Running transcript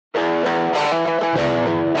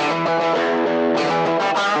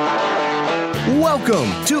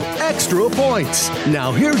Welcome to Extra Points.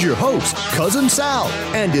 Now here's your host, Cousin Sal,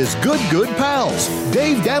 and his good pals,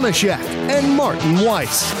 Dave Damashek and Martin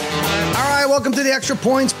Weiss. All right, welcome to the Extra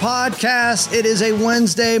Points podcast. It is a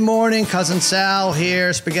Wednesday morning. Cousin Sal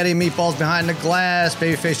here, spaghetti and meatballs behind the glass,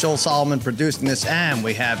 babyface Joel Solomon producing this, and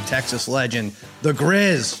we have Texas legend, The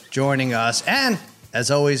Grizz, joining us. And,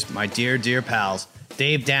 as always, my dear pals,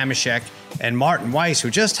 Dave Damashek and Martin Weiss,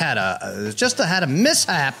 who just had a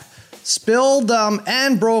mishap, spilled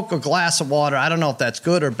and broke a glass of water. I don't know if that's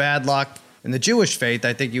good or bad luck. In the Jewish faith,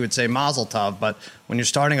 I think you would say mazel tov, but when you're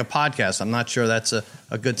starting a podcast, I'm not sure that's a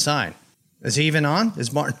good sign. Is he even on?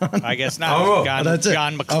 Is Martin on? I guess not.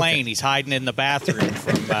 John McClane. Okay. He's hiding in the bathroom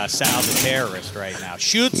from Sal the terrorist right now.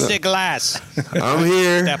 Shoots the glass. I'm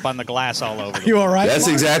here. Step on the glass all over. You all right? That's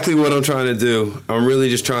Martin? exactly what I'm trying to do. I'm really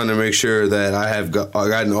just trying to make sure that I have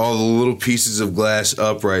gotten all the little pieces of glass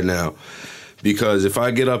up right now. Because if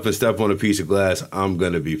I get up and step on a piece of glass, I'm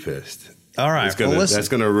going to be pissed. All right. That's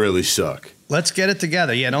going to really suck. Let's get it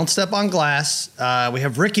together. Yeah, don't step on glass. We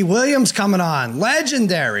have Ricky Williams coming on.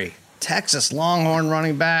 Legendary Texas Longhorn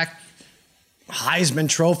running back. Heisman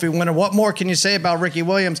Trophy winner. What more can you say about Ricky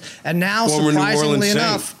Williams? And now, former surprisingly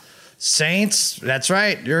enough, Saints. That's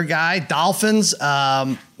right. Your guy. Dolphins.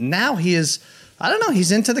 Now he is... I don't know.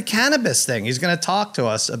 He's into the cannabis thing. He's going to talk to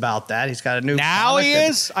us about that. He's got a new. Now he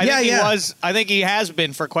is. I think he was. I think he has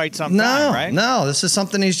been for quite some time. Right? No, this is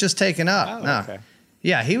something he's just taken up. Oh, no. Okay.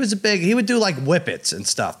 Yeah, he would do like whippets and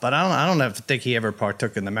stuff, but I don't think he ever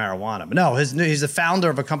partook in the marijuana. But no, he's the founder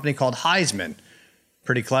of a company called Heisman.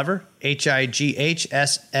 Pretty clever.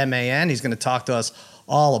 HIGHSMAN. He's going to talk to us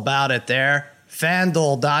all about it there.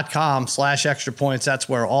 FanDuel.com/extra points. That's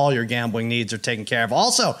where all your gambling needs are taken care of.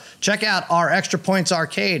 Also, check out our Extra Points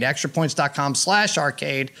Arcade,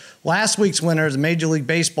 extrapoints.com/arcade. Last week's winner is Major League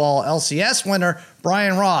Baseball LCS winner,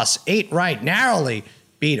 Brian Ross. 8 right, narrowly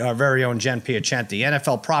beat our very own Jen Piacenti.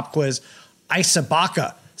 NFL Prop Quiz,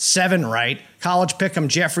 Isabaka. 7 right. College Pick'em,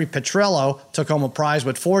 Jeffrey Petrillo took home a prize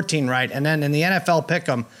with 14 right. And then in the NFL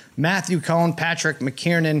Pick'em, Matthew Cohn, Patrick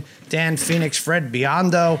McKiernan, Dan Phoenix, Fred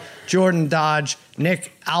Biondo, Jordan Dodge,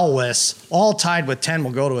 Nick Alwis, all tied with 10.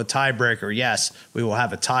 We'll go to a tiebreaker. Yes, we will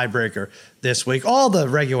have a tiebreaker this week. All the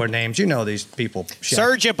regular names, you know these people.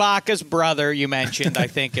 Serge Ibaka's brother, you mentioned, I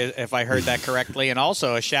think, if I heard that correctly. And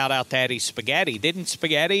also a shout-out to Eddie Spaghetti. Didn't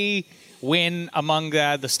Spaghetti win among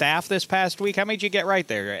the staff this past week? How many did you get right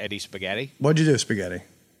there, Eddie Spaghetti? What'd you do, Spaghetti?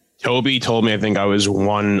 Toby told me I think I was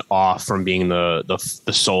 1 off from being the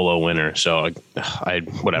solo winner. So I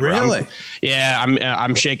whatever. Really?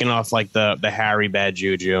 I'm shaking off like the Harry bad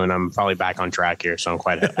juju, and I'm probably back on track here. So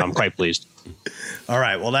I'm quite pleased. All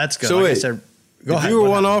right. Well, that's good. So like wait, I said, go ahead. You were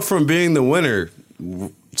 1 off from being the winner.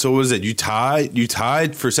 So was it you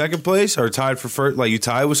tied for second place, or tied for first? Like you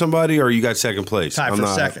tied with somebody, or you got second place? Tied for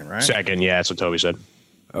second, right? Second, yeah, that's what Toby said.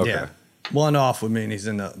 Okay. Yeah. 1 off would mean he's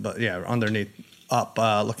in the, but yeah, underneath, up,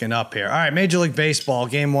 looking up here. All right, Major League Baseball,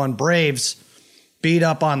 Game 1, Braves beat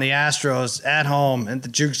up on the Astros at home at the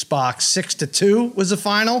Juice Box. 6-2 was the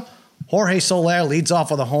final. Jorge Soler leads off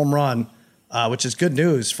with a home run, which is good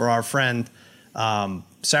news for our friend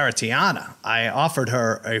Sarah Tiana. I offered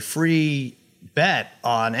her a free bet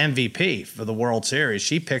on MVP for the World Series.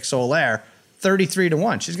 She picked Soler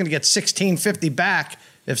 33-1. She's going to get $16.50 back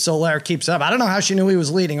if Soler keeps up. I don't know how she knew he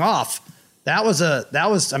was leading off. That was I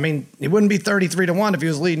mean, it wouldn't be 33-1 if he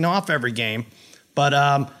was leading off every game. But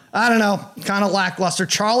I don't know, kind of lackluster.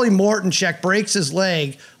 Charlie Mortonchek breaks his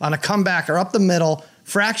leg on a comebacker up the middle,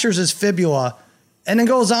 fractures his fibula, and then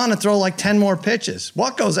goes on to throw like 10 more pitches.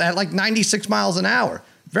 What goes at like 96 miles an hour?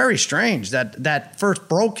 Very strange that first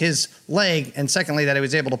broke his leg, and secondly, that he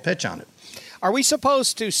was able to pitch on it. Are we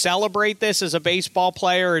supposed to celebrate this as a baseball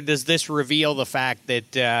player, or does this reveal the fact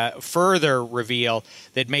that further reveal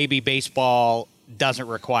that maybe baseball doesn't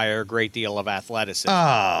require a great deal of athleticism?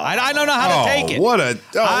 I don't know how to take it.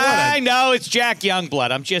 I know it's Jack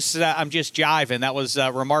Youngblood. I'm just jiving. That was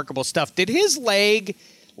remarkable stuff. Did his leg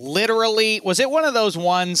literally, was it one of those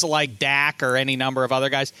ones like Dak or any number of other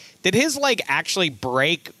guys? Did his leg actually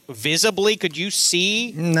break visibly? Could you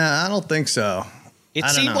see? No, I don't think so. It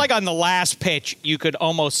seemed like on the last pitch, you could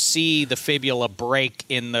almost see the fibula break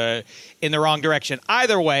in the wrong direction.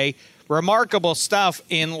 Either way, remarkable stuff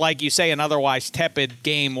in, like you say, an otherwise tepid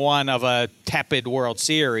Game 1 of a tepid World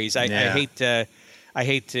Series. I hate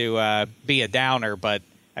to be a downer, but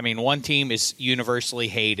I mean, one team is universally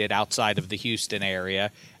hated outside of the Houston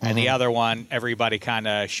area, and the other one, everybody kind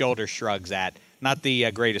of shoulder shrugs at. Not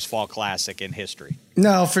the greatest fall classic in history.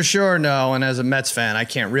 No, for sure, no. And as a Mets fan, I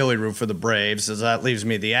can't really root for the Braves, as that leaves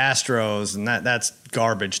me the Astros, and that's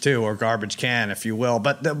garbage too, or garbage can, if you will.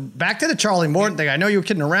 But back to the Charlie Morton thing. I know you were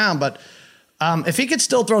kidding around, but if he could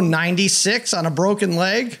still throw 96 on a broken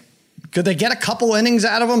leg, could they get a couple innings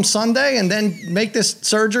out of him Sunday and then make this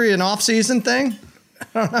surgery an off-season thing?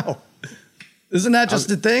 I don't know. Isn't that just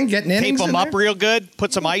the thing? Getting innings Tape them up there? real good,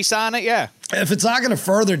 put some ice on it, yeah. If it's not going to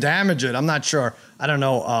further damage it, I'm not sure. I don't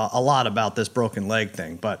know a lot about this broken leg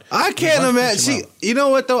thing, but I can't imagine. See, you know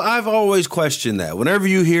what though? I've always questioned that. Whenever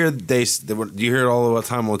you hear you hear it all the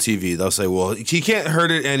time on TV, they'll say, "Well, he can't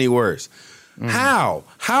hurt it any worse." How?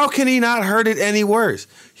 How can he not hurt it any worse?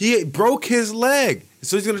 He broke his leg,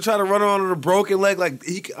 so he's going to try to run around with a broken leg.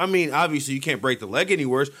 I mean, obviously you can't break the leg any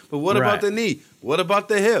worse, but what about the knee? What about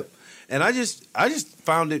the hip? And I just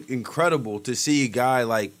found it incredible to see a guy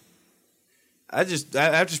like.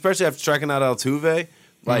 Especially after striking out Altuve,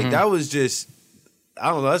 that was just, I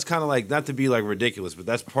don't know. That's kind of like, not to be like ridiculous, but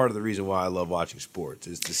that's part of the reason why I love watching sports,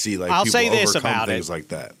 is to see like I'll people say this overcome about things it. like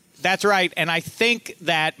that. That's right, and I think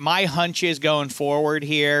that my hunch is going forward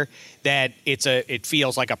here that it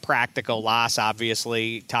feels like a practical loss.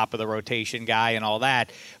 Obviously, top of the rotation guy and all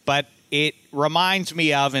that, but it reminds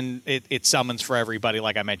me of, and it summons for everybody,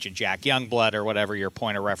 like I mentioned, Jack Youngblood or whatever your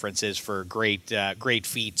point of reference is for great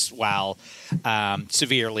feats while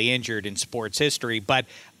severely injured in sports history. But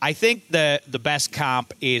I think the best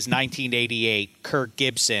comp is 1988, Kirk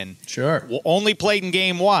Gibson. Sure. Only played in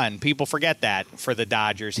game one. People forget that for the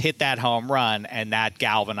Dodgers. Hit that home run, and that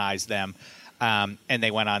galvanized them. And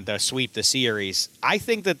they went on to sweep the series. I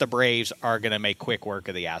think that the Braves are going to make quick work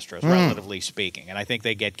of the Astros, relatively speaking. And I think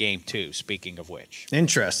they get game two, speaking of which.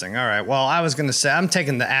 Interesting. All right. Well, I was going to say, I'm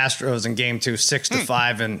taking the Astros in game two,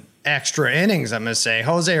 6-5 in extra innings, I'm going to say.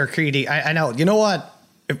 Jose Urquidy, I know. You know what?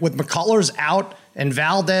 With McCullers out and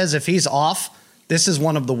Valdez, if he's off, this is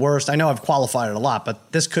one of the worst. I know I've qualified it a lot,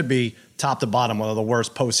 but this could be top to bottom one of the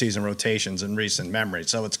worst postseason rotations in recent memory.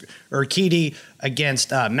 So it's Urquidy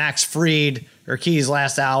against Max Fried. Urquidy's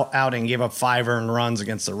last outing gave up 5 earned runs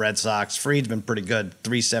against the Red Sox. Fried's been pretty good,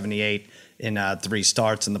 378 in 3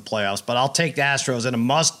 starts in the playoffs. But I'll take the Astros in a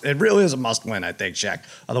must. It really is a must win, I think, Shaq.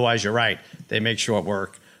 Otherwise, you're right. They make short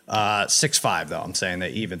work. 6-5 though. I'm saying they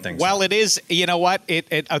even things. Well, it is. You know what?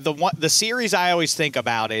 The series I always think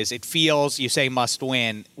about is it feels, you say must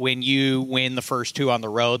win when you win the first 2 on the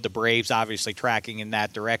road. The Braves obviously tracking in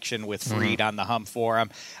that direction with Fried on the hump for them.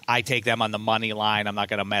 I take them on the money line. I'm not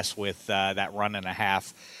going to mess with that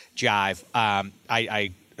 1.5 jive.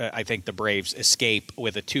 I think the Braves escape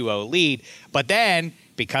with a 2-0 lead, but then,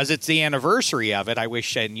 because it's the anniversary of it, I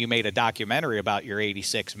wish, and you made a documentary about your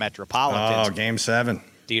 86 Metropolitans. Oh, Game 7.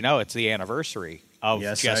 Do you know it's the anniversary of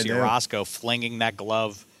Jesse Orosco flinging that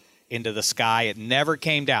glove into the sky? It never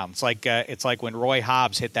came down. It's like when Roy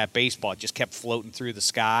Hobbs hit that baseball; it just kept floating through the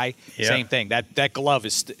sky. Yep. Same thing. That glove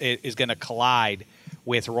is going to collide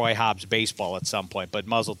with Roy Hobbs' baseball at some point. But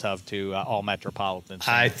muzzle tov to all Metropolitans.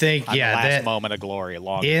 I think the last moment of glory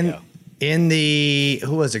long ago. In the,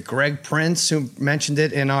 who was it, Greg Prince, who mentioned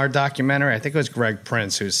it in our documentary? I think it was Greg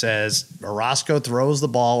Prince who says Orosco throws the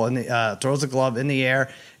ball throws the glove in the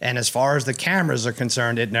air, and as far as the cameras are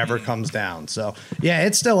concerned, it never comes down. So yeah,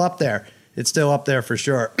 it's still up there. It's still up there for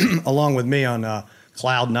sure, along with me on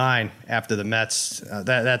cloud 9 after the Mets.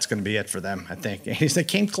 That's going to be it for them, I think. They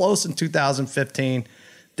came close in 2015.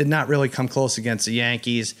 Did not really come close against the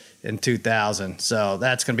Yankees in 2000. So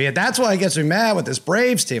that's going to be it. That's why I gets me mad with this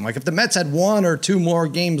Braves team. Like if the Mets had 1 or 2 more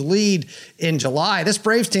games lead in July, this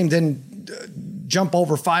Braves team didn't jump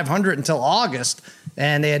over 500 until August,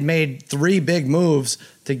 and they had made 3 big moves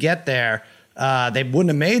to get there. They wouldn't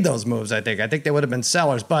have made those moves, I think. I think they would have been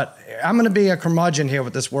sellers. But I'm going to be a curmudgeon here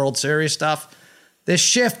with this World Series stuff. This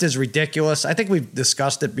shift is ridiculous. I think we've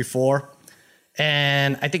discussed it before.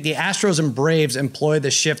 And I think the Astros and Braves employ the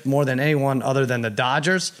shift more than anyone other than the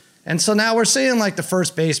Dodgers. And so now we're seeing like the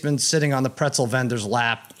first baseman sitting on the pretzel vendor's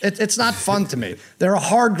lap. It's not fun to me. There are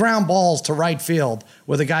hard ground balls to right field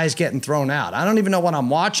where the guy's getting thrown out. I don't even know what I'm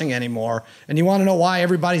watching anymore. And you want to know why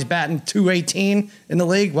everybody's batting .218 in the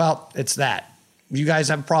league? Well, it's that. You guys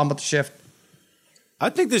have a problem with the shift? I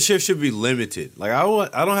think the shift should be limited. Like I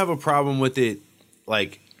don't have a problem with it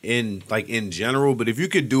in general, but if you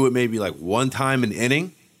could do it maybe like one time an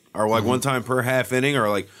inning or like one time per half inning, or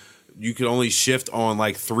like you could only shift on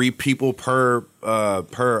like 3 people per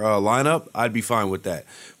lineup, I'd be fine with that.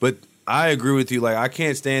 But I agree with you. Like I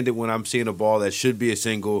can't stand it when I'm seeing a ball that should be a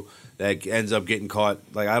single that ends up getting caught.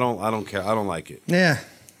 Like I don't care. I don't like it. Yeah.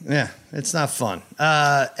 Yeah, it's not fun.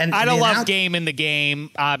 And I don't love game in the game.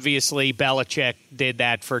 Obviously, Belichick did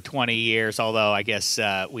that for 20 years, although I guess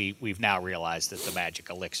we've now realized that the magic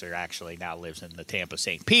elixir actually now lives in the Tampa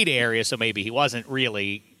St. Pete area, so maybe he wasn't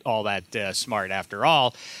really all that smart after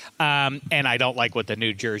all. And I don't like what the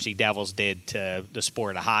New Jersey Devils did to the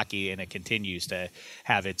sport of hockey, and it continues to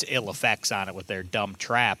have its ill effects on it with their dumb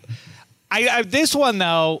trap. This one,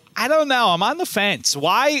 though, I don't know. I'm on the fence.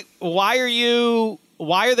 Why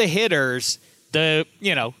are the hitters the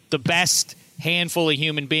best handful of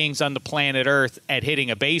human beings on the planet Earth at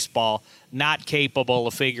hitting a baseball, not capable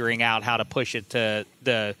of figuring out how to push it to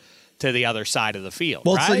the other side of the field?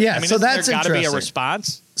 Well, right? so, yeah, so that's got to be a interesting.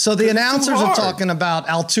 response. So the announcers are talking about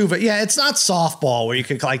Altuve. Yeah, it's not softball where you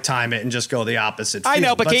could like time it and just go the opposite field. I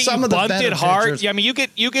know, but can't some you of the bunt better it hard? pitchers- Yeah, I mean,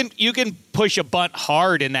 you can push a bunt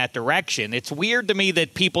hard in that direction. It's weird to me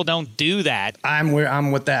that people don't do that. I'm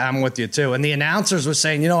with that. I'm with you too. And the announcers were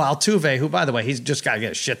saying, Altuve, who by the way, he's just got to get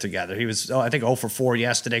his shit together. He was, I think, 0 for 4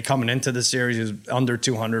 yesterday coming into the series. He was under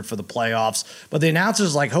 200 for the playoffs. But the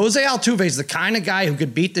announcers like Jose Altuve is the kind of guy who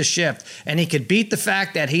could beat the shift, and he could beat the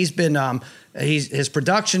fact that he's been. His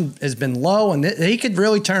production has been low, and he could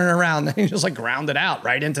really turn it around. And he just like ground it out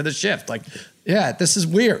right into the shift. Like, yeah, this is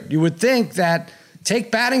weird. You would think that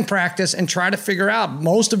take batting practice and try to figure out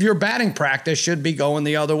most of your batting practice should be going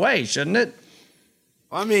the other way, shouldn't it?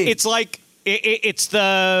 I mean, It's like it's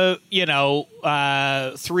the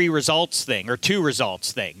 3 results thing or 2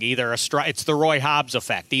 results thing. Either it's the Roy Hobbs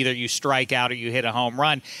effect. Either you strike out or you hit a home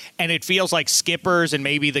run, and it feels like skippers and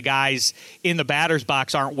maybe the guys in the batter's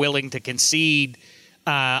box aren't willing to concede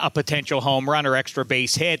a potential home run or extra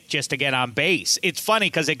base hit just to get on base. It's funny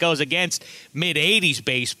because it goes against mid-'80s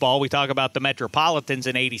baseball. We talk about the Metropolitans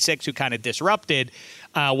in '86 who kind of disrupted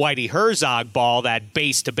Whitey Herzog ball, that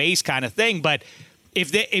base-to-base kind of thing, but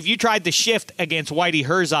if you tried to shift against Whitey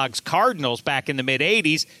Herzog's Cardinals back in the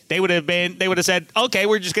mid-'80s, they would have said, okay,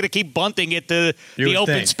 we're just going to keep bunting it to the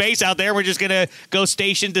open space out there. We're just going to go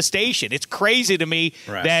station to station. It's crazy to me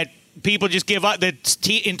that people just give up. The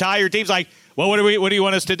entire team's like, well, what do you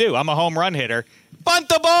want us to do? I'm a home run hitter. Bunt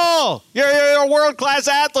the ball. You're a world-class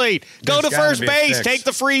athlete. Go to first base. Take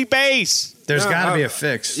the free base. There's got to be a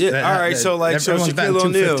fix. Yeah, all right. So Shaquille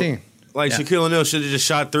O'Neal. Shaquille O'Neal should have just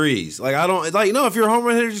shot threes. Like, I don't like. No, if you're a home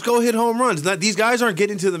run hitter, just go hit home runs. These guys aren't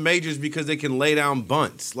getting to the majors because they can lay down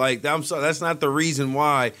bunts. Like, I'm sorry, that's not the reason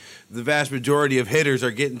why the vast majority of hitters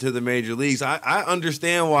are getting to the major leagues. I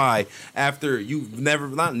understand why after you've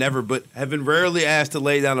but have been rarely asked to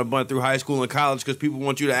lay down a bunt through high school and college because people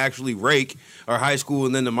want you to actually rake, or high school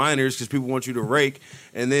and then the minors because people want you to rake,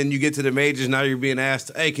 and then you get to the majors. Now you're being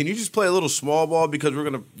asked, hey, can you just play a little small ball because we're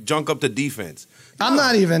going to junk up the defense? I'm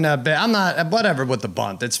not even I'm not whatever with the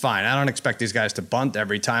bunt. It's fine. I don't expect these guys to bunt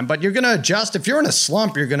every time, but you're going to adjust. If you're in a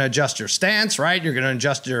slump, you're going to adjust your stance, right? You're going to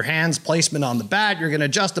adjust your hands placement on the bat. You're going to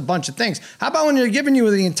adjust a bunch of things. How about when you're giving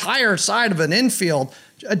you the entire side of an infield?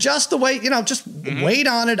 Adjust the weight, just wait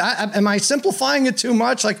on it. Am I simplifying it too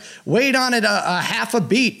much? Like wait on it a half a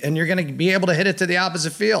beat, and you're going to be able to hit it to the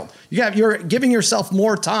opposite field. You're giving yourself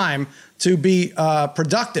more time to be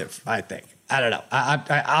productive, I think. I don't know.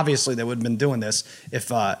 I obviously they would have been doing this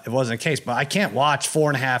if it wasn't the case, but I can't watch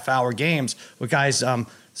 4.5-hour games with guys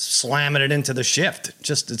slamming it into the shift.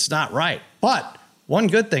 It's not right. But one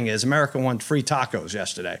good thing is America won free tacos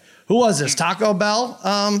yesterday. Who was this? Taco Bell?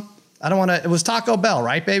 It was Taco Bell,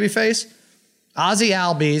 right, babyface? Ozzy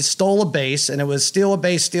Albies stole a base, and it was steal a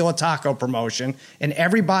base, steal a taco promotion. And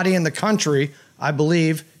everybody in the country, I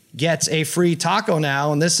believe, gets a free taco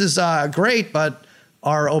now. And this is great, but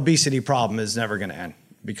our obesity problem is never going to end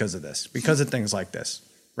because of this, because of things like this,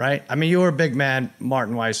 right? I mean, you were a big man,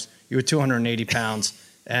 Martin Weiss. You were 280 pounds,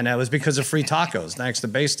 and it was because of free tacos, thanks to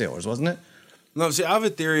base stealers, wasn't it? No, see, I have a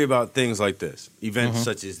theory about things like this, events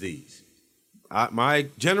such as these. My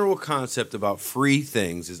general concept about free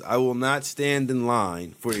things is I will not stand in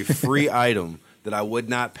line for a free item that I would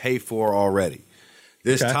not pay for already.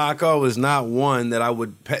 This taco is not one that I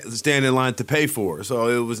would stand in line to pay for, so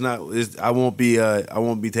it was not. I won't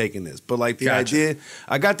be taking this. But like the idea,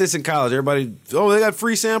 I got this in college. Everybody, they got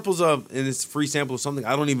free samples of, and it's free sample of something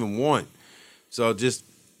I don't even want. So just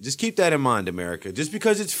keep that in mind, America. Just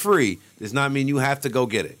because it's free does not mean you have to go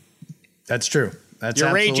get it. That's true.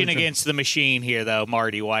 You're raging against the machine here, though,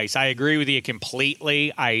 Marty Weiss. I agree with you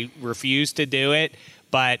completely. I refuse to do it,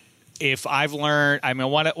 but if I've learned,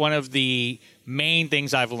 one of the main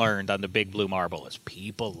things I've learned on the Big Blue Marble is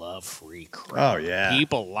people love free crap. Oh, yeah.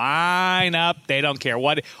 People line up. They don't care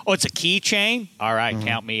what. Oh, it's a keychain? All right,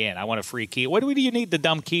 count me in. I want a free key. What do you need the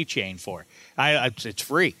dumb keychain for? It's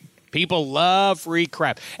free. People love free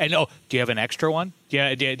crap. And do you have an extra one? Do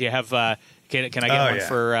you have? Can I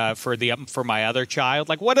get one for my other child?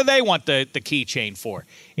 Like, what do they want the keychain for?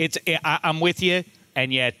 I'm with you,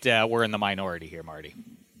 and yet we're in the minority here, Marty.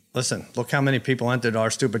 Listen, look how many people entered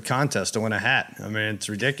our stupid contest to win a hat. I mean, it's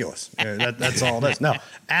ridiculous. That's all it is. No,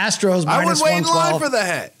 Astros minus 112. I would wait in line for the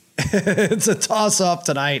hat. It's a toss-up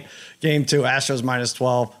tonight. Game 2, Astros minus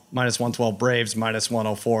 12, minus 112, Braves minus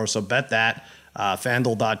 104. So bet that.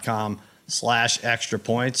 FanDuel.com/extra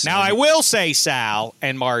points. Now, I will say, Sal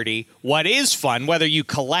and Marty, what is fun, whether you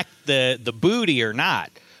collect the booty or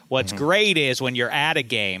not, what's great is when you're at a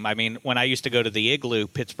game. I mean, when I used to go to the Igloo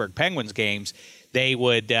Pittsburgh Penguins games, they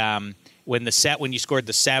would when you scored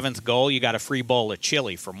the 7th goal, you got a free bowl of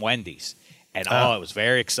chili from Wendy's. And it was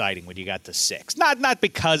very exciting when you got to 6. Not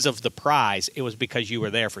because of the prize, it was because you were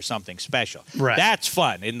there for something special. Right. That's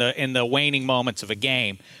fun in the waning moments of a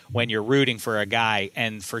game when you're rooting for a guy.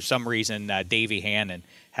 And for some reason, Davey Hannon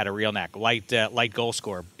had a real knack, light goal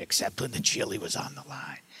scorer, except when the chili was on the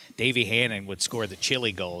line. Davey Hannon would score the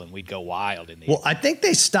chili goal, and we'd go wild in the end. I think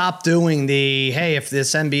they stopped doing hey, if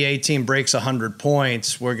this NBA team breaks 100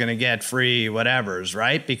 points, we're going to get free whatevers,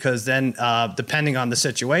 right? Because then, depending on the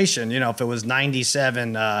situation, if it was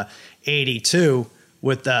 97-82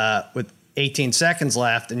 with 18 seconds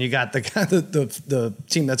left, and you got the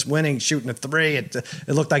team that's winning shooting a 3, it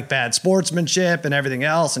looked like bad sportsmanship and everything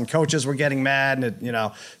else, and coaches were getting mad, and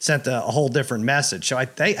it sent a whole different message. So I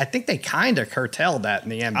think they kind of curtailed that in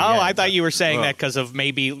the NBA. Oh, I thought you were saying that because of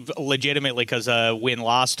maybe legitimately because of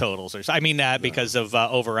win-loss totals, because of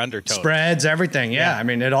over-under totals, spreads, everything. Yeah, I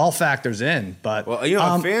mean it all factors in. But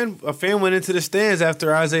a fan went into the stands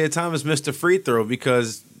after Isaiah Thomas missed a free throw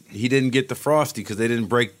because he didn't get the Frosty because they didn't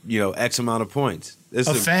break, X amount of points. What'd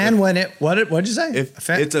you say?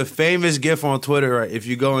 It's a famous GIF on Twitter. Right? If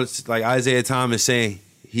you go and like Isaiah Thomas saying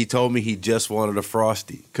he told me he just wanted a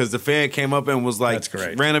Frosty because the fan came up and was like, that's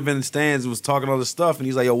great. Ran up in the stands and was talking all this stuff, and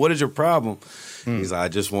he's like, "Yo, what is your problem?" He's like, "I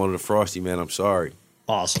just wanted a Frosty, man. I'm sorry."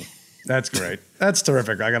 Awesome. That's great. That's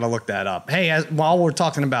terrific. I got to look that up. Hey, while we're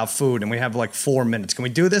talking about food and we have like 4 minutes, can we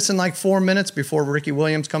do this in like 4 minutes before Ricky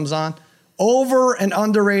Williams comes on? Over and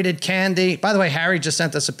underrated candy. By the way, Harry just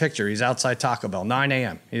sent us a picture. He's outside Taco Bell, 9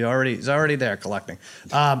 a.m. He's already there collecting.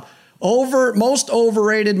 Most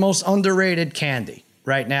overrated, most underrated candy.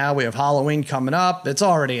 Right now, we have Halloween coming up. It's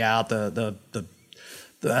already out. The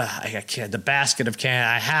basket of candy.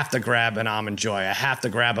 I have to grab an Almond Joy. I have to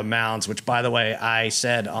grab a Mounds, which, by the way, I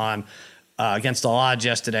said on Against the Odds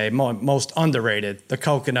yesterday, most underrated, the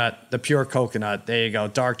coconut, the pure coconut. There you go.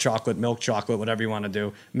 Dark chocolate, milk chocolate, whatever you want to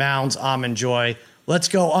do. Mounds, Almond Joy. Let's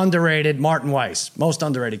go underrated. Martin Weiss, most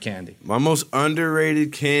underrated candy. My most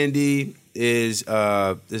underrated candy is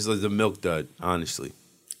the Milk Dud, honestly.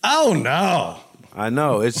 Oh, no. I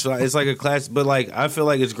know it's like a class, but like I feel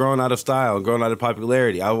like it's growing out of style and growing out of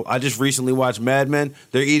popularity. I just recently watched Mad Men.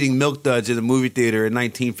 They're eating Milk Duds in a movie theater in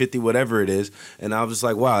 1950, whatever it is, and I was just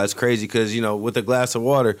like, wow, that's crazy because with a glass of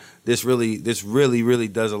water, this really does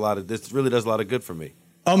a lot of good for me.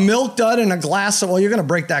 A Milk Dud in a glass you're going to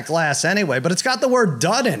break that glass anyway, but it's got the word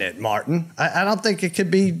dud in it, Martin. I don't think it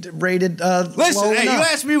could be rated Listen, low hey, enough. You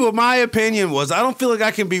asked me what my opinion was. I don't feel like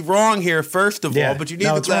I can be wrong here, first of all, but you need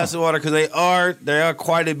the glass of water because they are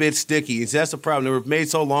quite a bit sticky. See, that's the problem. They were made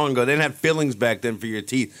so long ago. They didn't have fillings back then for your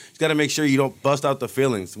teeth. You got to make sure you don't bust out the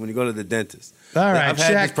fillings when you go to the dentist. All right, I've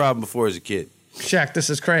had this problem before as a kid. Shaq,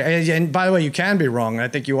 this is crazy. And by the way, you can be wrong. I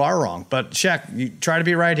think you are wrong. But Shaq, you try to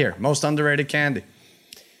be right here. Most underrated candy.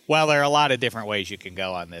 Well, there are a lot of different ways you can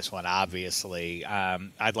go on this one, obviously.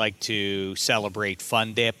 I'd like to celebrate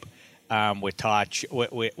Fun Dip, which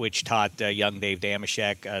taught young Dave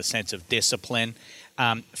Damashek a sense of discipline.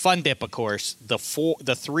 Fun Dip, of course, the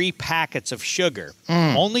 3 packets of sugar,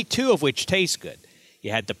 only 2 of which taste good.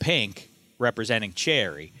 You had the pink, representing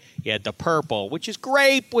cherry. You had the purple, which is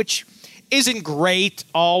grape, which isn't great,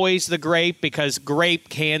 always the grape, because grape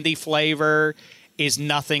candy flavor is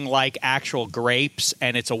nothing like actual grapes,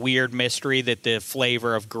 and it's a weird mystery that the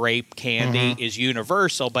flavor of grape candy is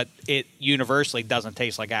universal, but it universally doesn't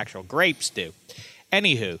taste like actual grapes do.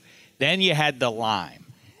 Anywho, then you had the lime,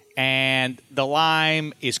 and the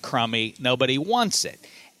lime is crummy. Nobody wants it.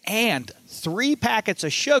 And 3 packets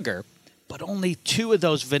of sugar, but only 2 of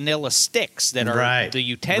those vanilla sticks that are the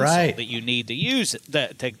utensil that you need to use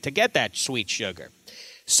to get that sweet sugar.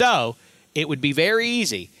 So it would be very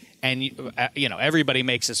easy. And, everybody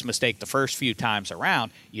makes this mistake the first few times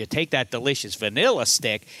around. You take that delicious vanilla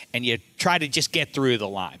stick and you try to just get through the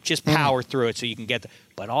lime. Just power through it so you can get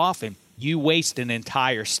but often you waste an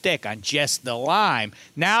entire stick on just the lime.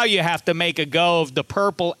 Now you have to make a go of the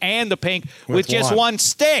purple and the pink with just one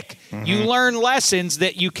stick. You learn lessons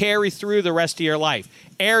that you carry through the rest of your life.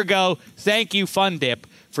 Ergo, thank you, Fun Dip,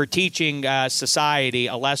 for teaching society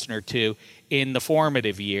a lesson or two in the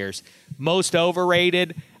formative years. Most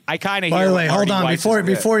overrated. I kind of hear. By the way, hold on Weiss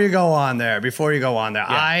before you go on there.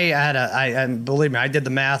 Yeah. And believe me, I did the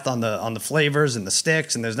math on the flavors and the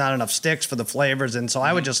sticks, and there's not enough sticks for the flavors, and so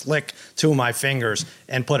I would just lick 2 of my fingers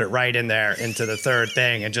and put it right in there into the third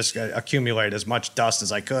thing, and just accumulate as much dust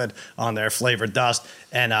as I could on there, flavored dust.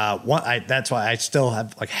 And that's why I still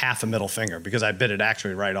have like half a middle finger, because I bit it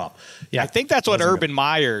actually right off. Yeah, I think that's what Urban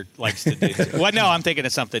Meyer likes to do. Well, no, I'm thinking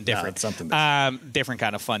of something different. No, it's something different. Different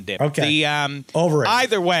kind of Fun Dip. Okay. Overrated.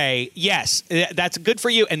 Either way, yes, that's good for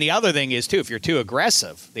you. And the other thing is too, if you're too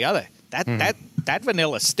aggressive, that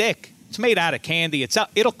vanilla stick, it's made out of candy itself.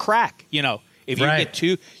 It'll crack. If you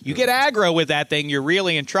you get aggro with that thing, you're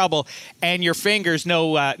really in trouble. And your fingers,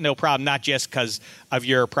 no problem. Not just because of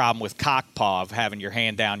your problem with cock paw of having your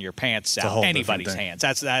hand down your pants out. Anybody's hands.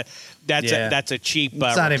 That's a cheap it's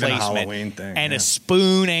not replacement. even a Halloween thing. And a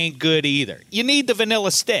spoon ain't good either. You need the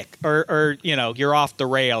vanilla stick, or you're off the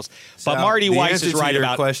rails. But Marty Weiss is right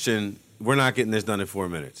about question. We're not getting this done in 4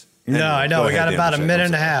 minutes. No, I know. We got about a minute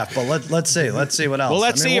and a half, but let's see. Let's see what else. Well,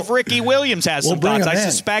 let's see if Ricky Williams has some thoughts. I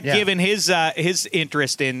suspect, given his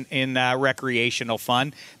interest in recreational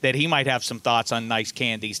fun, that he might have some thoughts on nice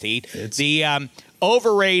candies to eat. The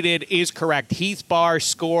overrated is correct. Heath bar,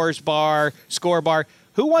 Score bar.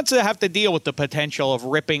 Who wants to have to deal with the potential of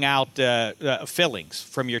ripping out fillings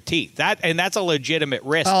from your teeth? That's a legitimate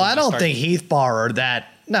risk. Oh, I don't think Heath bar or that.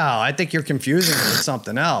 No, I think you're confusing it with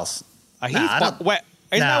something else. A Heath bar.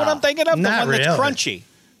 Isn't that what I'm thinking of? The one that's crunchy.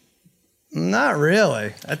 Not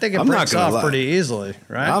really. I think it breaks off pretty easily,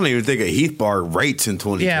 right? I don't even think a Heath bar rates in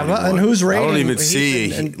 2021. Yeah, and who's rating? I don't even see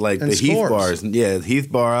the Heath bars. Yeah,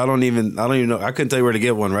 Heath bar. I don't even know. I couldn't tell you where to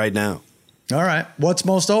get one right now. All right. What's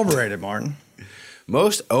most overrated, Martin?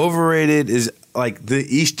 Most overrated is like the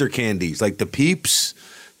Easter candies, like the Peeps.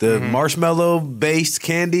 The marshmallow-based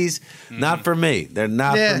candies, not for me. They're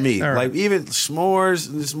not for me. Right. Like even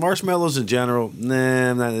s'mores, marshmallows in general,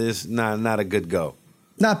 it's not a good go.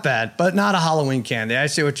 Not bad, but not a Halloween candy. I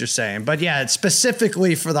see what you're saying. But yeah,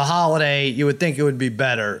 specifically for the holiday, you would think it would be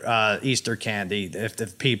better, Easter candy,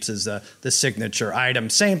 if Peeps is the signature item.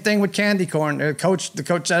 Same thing with candy corn. The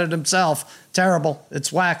coach said it himself. Terrible.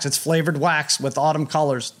 It's wax. It's flavored wax with autumn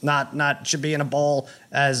colors. Not should be in a bowl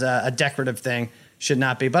as a decorative thing. Should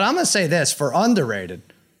not be. But I'm going to say this for underrated.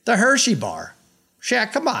 The Hershey bar.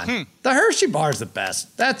 Shaq, come on. The Hershey bar is the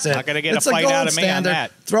best. That's it. Not going to get a fight out of me on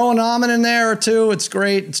that. Throw an almond in there or two. It's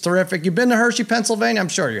great. It's terrific. You've been to Hershey, Pennsylvania? I'm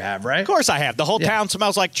sure you have, right? Of course I have. The whole town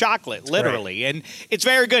smells like chocolate, literally. And it's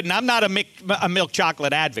very good. And I'm not a milk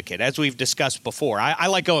chocolate advocate, as we've discussed before. I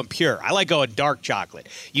like going pure. I like going dark chocolate.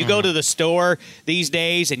 You go to the store these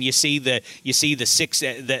days and you see the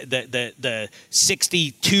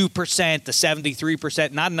 62%, the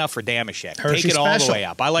 73%, not enough for Damashek. Take it all the way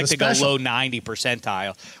up. I like to go low 90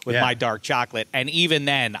 percentile with my dark chocolate. And even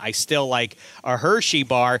then, I still like a Hershey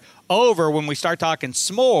bar over when we start talking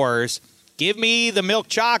s'mores. Give me the milk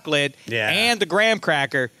chocolate and the graham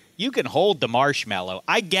cracker. You can hold the marshmallow.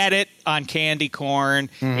 I get it on candy corn.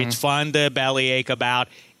 It's fun to bellyache about.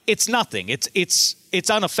 It's nothing. It's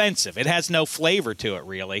unoffensive. It has no flavor to it,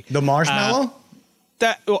 really. The marshmallow?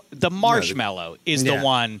 The marshmallow is the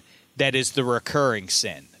one that is the recurring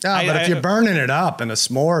sin. But if you're burning it up in a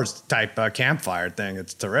s'mores type campfire thing,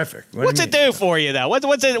 it's terrific. What's it do for you, though?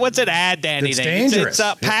 What's it add to anything? It's dangerous. It's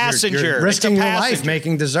a passenger. You're risking your life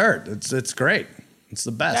making dessert. It's great. It's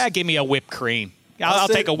the best. Give me a whipped cream. I'll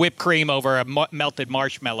take a whipped cream over a melted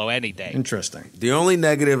marshmallow any day. Interesting. The only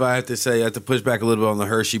negative I have to say, I have to push back a little bit on the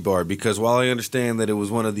Hershey bar, because while I understand that it was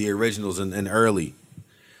one of the originals and early,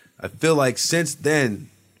 I feel like since then,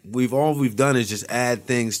 all we've done is just add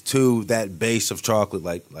things to that base of chocolate,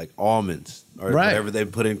 like almonds or whatever they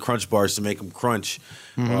put in Crunch bars to make them crunch,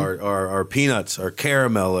 or peanuts or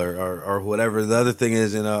caramel or whatever the other thing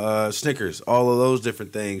is in Snickers. All of those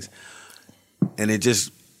different things, and it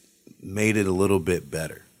just made it a little bit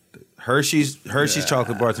better. Hershey's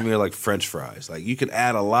chocolate bar to me are like French fries. Like you could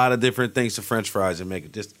add a lot of different things to French fries and make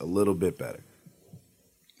it just a little bit better.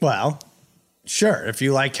 Well. Sure, if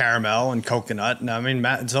you like caramel and coconut,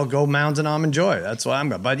 so go Mounds and Almond Joy. That's what I'm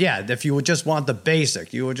going. But yeah, if you would just want the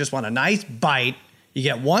basic, you would just want a nice bite. You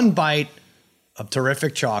get one bite of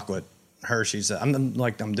terrific chocolate, Hershey's. I'm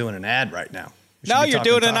doing an ad right now. No, you're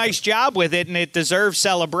doing a nice job with it, and it deserves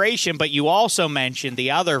celebration. But you also mentioned the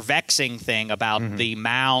other vexing thing about the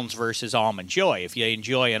Mounds versus Almond Joy. If you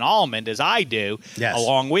enjoy an almond, as I do,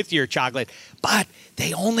 along with your chocolate, but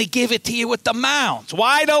they only give it to you with the Mounds.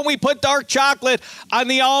 Why don't we put dark chocolate on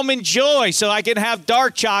the Almond Joy so I can have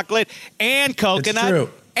dark chocolate and coconut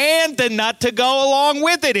and the nut to go along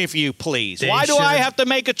with it, if you please? Why do I have to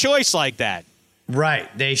make a choice like that? Right.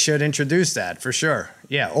 They should introduce that for sure.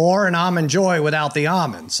 Yeah. Or an Almond Joy without the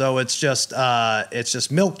almond. So it's just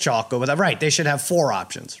milk chocolate without. Right. They should have 4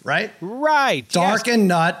 options. Right. Right. Dark and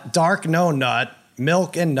nut, dark no nut,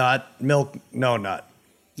 milk and nut, milk no nut.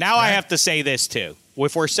 Now I have to say this too.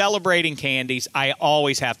 If we're celebrating candies, I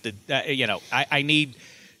always have to. I need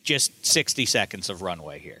just 60 seconds of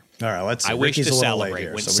runway here. All right. Let's see. I wish to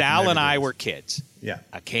celebrate. When Sal and I were kids,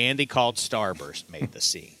 a candy called Starburst made the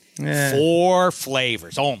scene. 4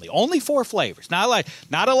 flavors only 4 flavors. Not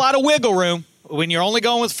a lot of wiggle room when you're only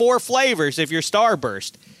going with 4 flavors. If you're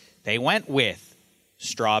Starburst, they went with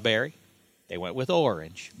strawberry, they went with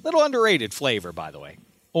orange, little underrated flavor by the way.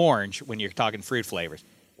 Orange when you're talking fruit flavors,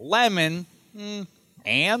 lemon,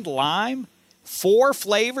 and lime. 4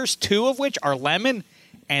 flavors, 2 of which are lemon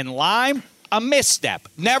and lime. A misstep.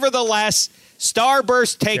 Nevertheless,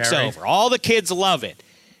 Starburst takes over. All the kids love it.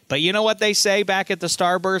 But you know what they say back at the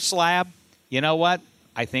Starburst lab? You know what?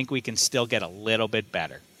 I think we can still get a little bit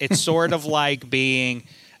better. It's sort of like being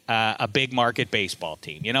a big market baseball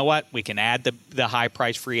team. You know what? We can add the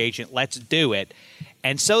high-price free agent. Let's do it.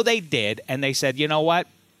 And so they did, and they said, you know what?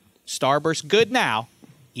 Starburst, good now.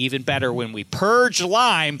 Even better when we purge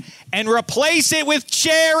lime and replace it with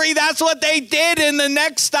cherry. That's what they did. And the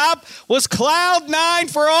next stop was Cloud 9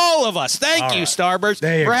 for all of us. Thank you, Starburst,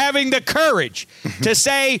 for having the courage to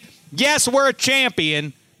say, yes, we're a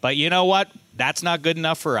champion, but you know what? That's not good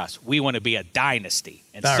enough for us. We want to be a dynasty.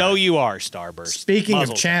 And you are, Starburst. Speaking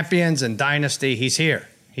of champions and dynasty, he's here.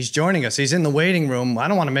 He's joining us. He's in the waiting room. I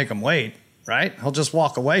don't want to make him wait. Right? He'll just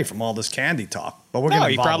walk away from all this candy talk. But we're going to.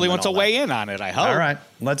 He probably wants to weigh in on it, I hope. All right.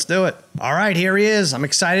 Let's do it. All right. Here he is. I'm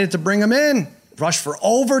excited to bring him in. Rushed for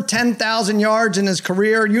over 10,000 yards in his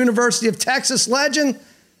career. University of Texas legend,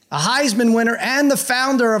 a Heisman winner, and the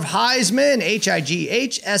founder of Heisman,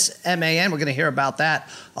 HIGHSMAN. We're going to hear about that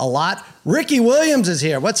a lot. Ricky Williams is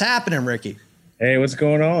here. What's happening, Ricky? Hey, what's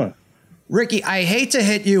going on? Ricky, I hate to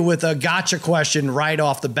hit you with a gotcha question right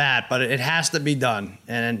off the bat, but it has to be done.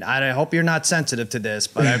 And I hope you're not sensitive to this,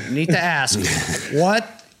 but I need to ask,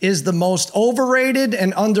 what is the most overrated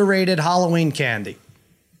and underrated Halloween candy?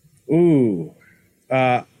 Ooh,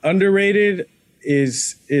 underrated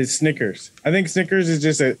is Snickers. I think Snickers is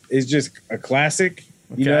just a classic.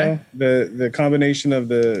 You know, the combination of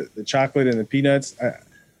the chocolate and the peanuts.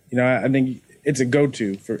 I think it's a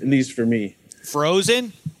go-to for at least for me.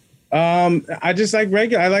 Frozen. I just like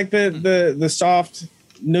regular. I like the soft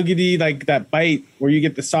nougaty, like that bite where you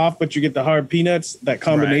get the soft but you get the hard peanuts. That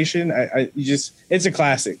combination, it's a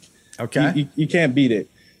classic. Okay, you can't beat it.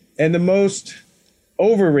 And the most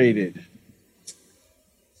overrated.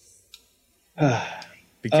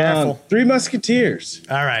 Be careful. 3 Musketeers.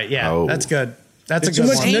 All right, that's good. That's it's a good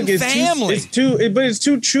too much one. nugget. Family. It's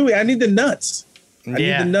too chewy. I need the nuts. I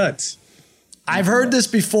need the nuts. I've heard this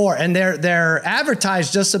before, and they're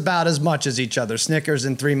advertised just about as much as each other, Snickers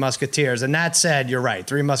and 3 Musketeers. And that said, you're right.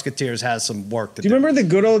 3 Musketeers has some work to do. Do you remember the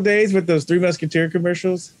good old days with those 3 Musketeer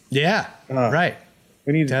commercios? Yeah, right.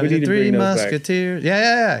 We need to 3 bring Musketeers.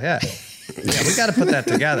 Yeah. Yeah, we got to put that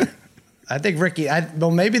together. I think Ricky.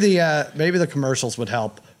 Maybe the commercials would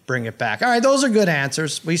help bring it back. All right, those are good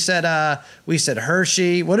answers. We said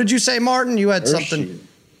Hershey. What did you say, Martin? You had something.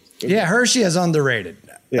 Yeah, Hershey is underrated.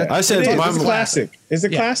 Yeah. I said it's a classic. It's a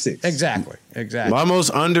classic. Exactly. My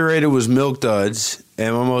most underrated was Milk Duds,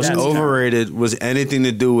 and my most overrated was anything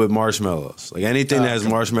to do with marshmallows. Like anything that has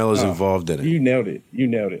marshmallows involved in it. You nailed it.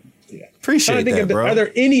 Yeah. Appreciate that, bro.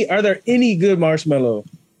 Are there any good marshmallow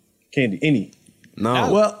candy? Any?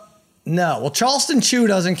 No. Well, Charleston Chew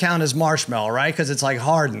doesn't count as marshmallow, right? Because it's like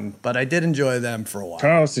hardened. But I did enjoy them for a while.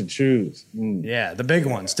 Charleston Chews. Yeah, the big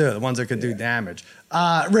ones too, the ones that could do damage.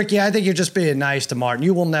 Ricky, I think you're just being nice to Martin.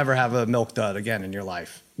 You will never have a Milk Dud again in your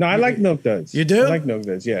life. No, I like Milk Duds. You do? I like Milk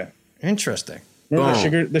Duds. Yeah. Interesting.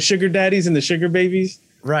 Remember the sugar daddies and the sugar babies?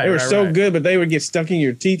 Right. They were so good, but they would get stuck in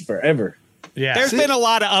your teeth forever. Yeah. There's been a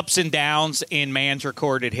lot of ups and downs in man's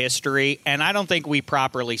recorded history, and I don't think we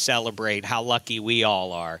properly celebrate how lucky we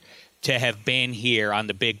all are to have been here on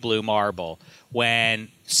the Big Blue Marble when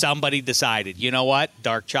somebody decided, you know what,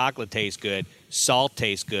 dark chocolate tastes good, salt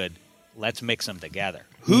tastes good, let's mix them together.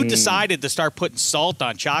 Who decided to start putting salt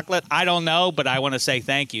on chocolate? I don't know, but I want to say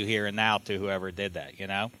thank you here and now to whoever did that, you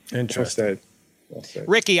know? Interesting.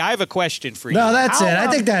 Ricky, I have a question for you. No, that's it. I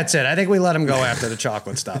think that's it. I think we let him go after the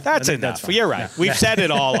chocolate stuff. That's enough. You're right. We've said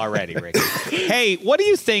it all already, Ricky. Hey, what do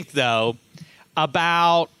you think, though,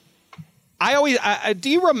 about... do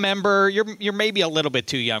you remember, you're maybe a little bit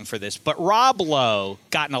too young for this, but Rob Lowe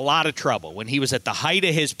got in a lot of trouble when he was at the height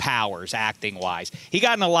of his powers, acting-wise. He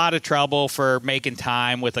got in a lot of trouble for making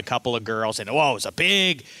time with a couple of girls, and, it was a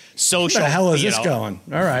big social... Where the hell is this going?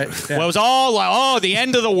 All right. Yeah. Well, it was all like, the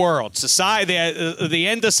end of the world. Society, the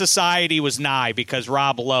end of society was nigh because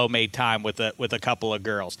Rob Lowe made time with a couple of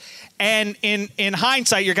girls. And in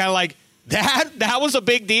hindsight, you're kind of like, That was a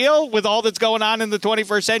big deal with all that's going on in the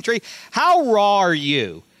 21st century. How raw are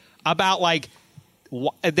you about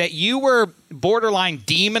that you were borderline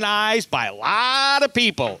demonized by a lot of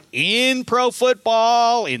people in pro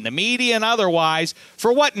football, in the media and otherwise,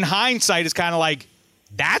 for what in hindsight is kind of like,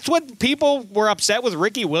 that's what people were upset with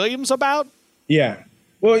Ricky Williams about? Yeah.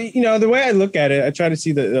 Well, the way I look at it, I try to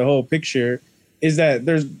see the whole picture, is that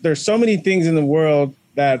there's so many things in the world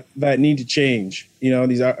that need to change.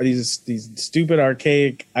 These stupid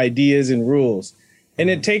archaic ideas and rules,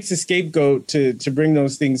 and it takes a scapegoat to bring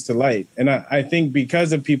those things to light. And I think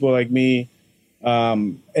because of people like me,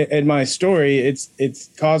 and my story, it's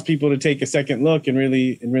caused people to take a second look and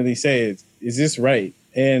really say, is this right?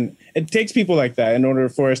 And it takes people like that in order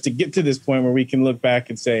for us to get to this point where we can look back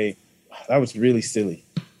and say, that was really silly.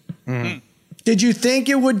 Mm. Did you think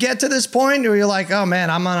it would get to this point, or you're like, oh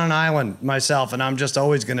man, I'm on an island myself and I'm just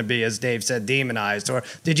always going to be, as Dave said, demonized? Or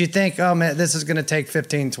did you think, oh man, this is going to take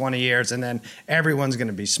 15, 20 years and then everyone's going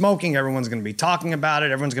to be smoking, everyone's going to be talking about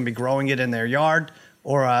it, everyone's going to be growing it in their yard?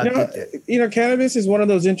 Or cannabis is one of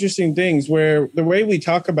those interesting things where the way we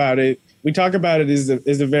talk about it is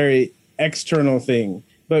a very external thing.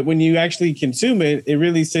 But when you actually consume it, it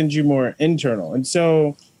really sends you more internal. And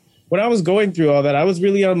so when I was going through all that, I was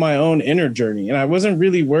really on my own inner journey, and I wasn't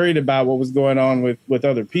really worried about what was going on with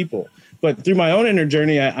other people. But through my own inner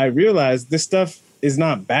journey, I realized this stuff is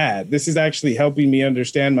not bad. This is actually helping me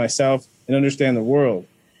understand myself and understand the world.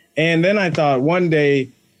 And then I thought one day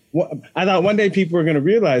people were going to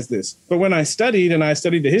realize this. But when I studied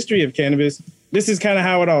the history of cannabis, this is kind of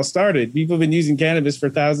how it all started. People have been using cannabis for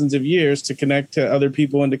thousands of years to connect to other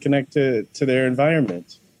people and to connect to their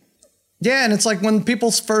environment. Yeah, and it's like when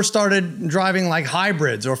people first started driving like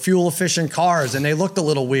hybrids or fuel-efficient cars, and they looked a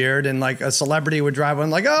little weird, and like a celebrity would drive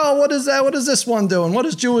one, like, oh, what is that? What is this one doing? What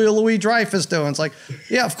is Julia Louis-Dreyfus doing? It's like,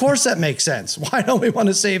 yeah, of course that makes sense. Why don't we want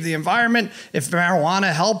to save the environment? If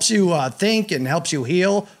marijuana helps you think and helps you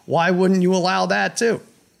heal, why wouldn't you allow that too?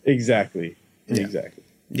 Exactly. Yeah. Exactly.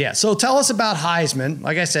 Yeah. So tell us about Heisman.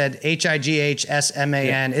 Like I said,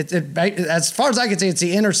 Highsman. Yeah. As far as I can see, it's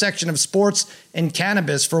the intersection of sports and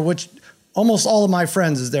cannabis, for which almost all of my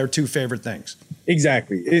friends is their two favorite things.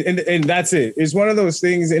 Exactly. And that's it. It's one of those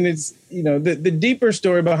things. And it's, the deeper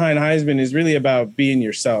story behind Heisman is really about being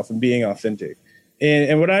yourself and being authentic.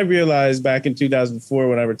 And what I realized back in 2004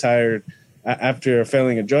 when I retired after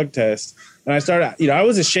failing a drug test, and I started, I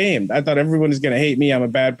was ashamed. I thought everyone was going to hate me. I'm a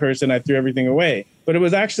bad person. I threw everything away. But it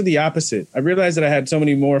was actually the opposite. I realized that I had so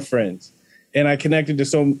many more friends, and I connected to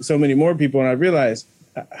so many more people. And I realized,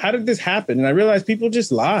 how did this happen? And I realized people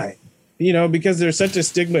just lie. Because there's such a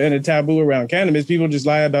stigma and a taboo around cannabis, people just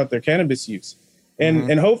lie about their cannabis use.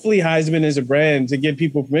 And hopefully Heisman is a brand to give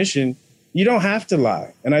people permission. You don't have to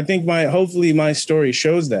lie. And I think hopefully my story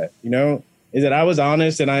shows that, is that I was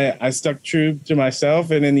honest and I stuck true to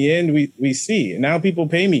myself. And in the end, we see. And now people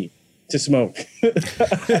pay me to smoke.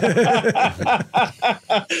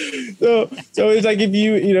 So it's like if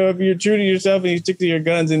you're true to yourself and you stick to your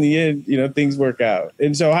guns, in the end, things work out.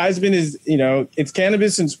 And so Heisman is, it's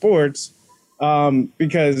cannabis and sports,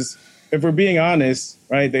 because if we're being honest,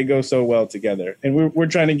 right, they go so well together. And we're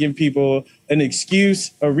trying to give people an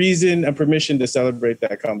excuse, a reason, a permission to celebrate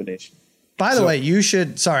that combination. By the way, you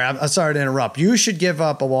should, I'm sorry to interrupt. You should give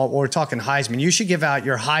up, while we're talking Heisman, you should give out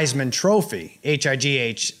your Heisman Trophy,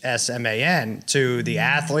 Highsman, to the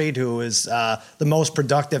athlete who is the most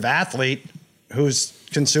productive athlete who's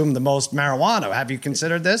consumed the most marijuana. Have you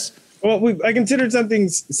considered this? Well, I considered something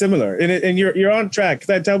similar, and you're on track, because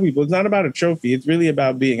I tell people it's not about a trophy. It's really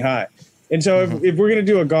about being high. And so if we're going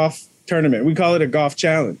to do a golf tournament, we call it a golf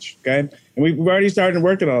challenge, okay? And we've already started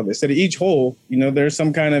working on this. At each hole, there's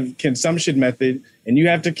some kind of consumption method, and you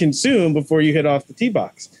have to consume before you hit off the tee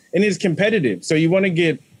box. And it's competitive. So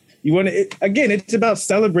again, it's about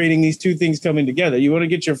celebrating these two things coming together. You want to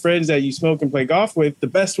get your friends that you smoke and play golf with, the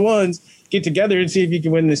best ones, get together and see if you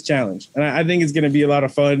can win this challenge. And I think it's going to be a lot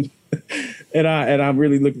of fun, and I'm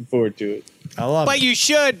really looking forward to it. I love it. But you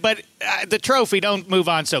should, the trophy, don't move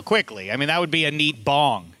on so quickly. I mean, that would be a neat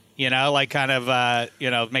bong. like kind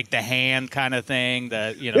of, make the hand kind of thing.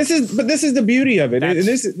 This is the beauty of it. And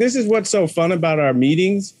this is what's so fun about our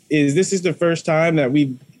meetings is this is the first time that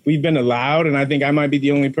we've been allowed, and I think I might be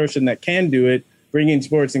the only person that can do it, bringing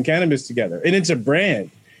sports and cannabis together. And it's a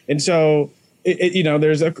brand. And so,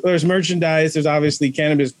 there's merchandise, there's obviously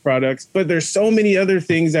cannabis products, but there's so many other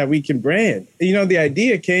things that we can brand. The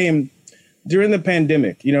idea came during the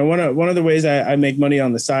pandemic. One of the ways I make money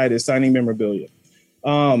on the side is signing memorabilia.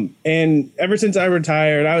 And ever since I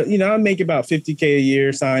retired, I make about $50K a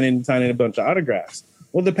year signing a bunch of autographs.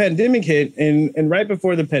 Well, the pandemic hit, and right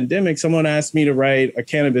before the pandemic, someone asked me to write a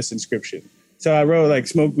cannabis inscription. So I wrote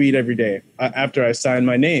smoke weed every day after I signed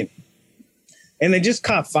my name, and they just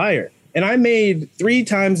caught fire. And I made 3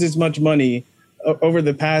 times as much money over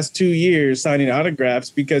the past 2 years signing autographs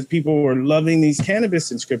because people were loving these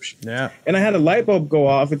cannabis inscriptions. Yeah. And I had a light bulb go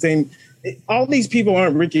off and saying, all these people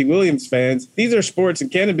aren't Ricky Williams fans. These are sports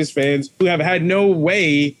and cannabis fans who have had no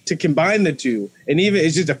way to combine the two. And even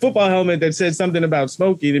it's just a football helmet that says something about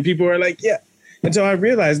smoking, and people are like, yeah. And so I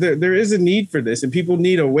realized there is a need for this, and people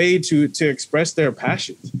need a way to express their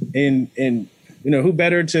passions. And who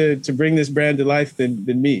better to bring this brand to life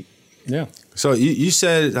than me? Yeah. So you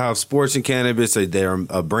said how sports and cannabis, they're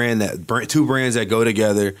a brand two brands that go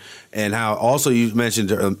together, and how also you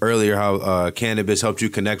mentioned earlier how cannabis helped you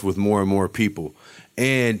connect with more and more people.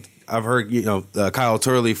 And I've heard Kyle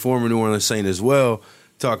Turley, former New Orleans Saint as well,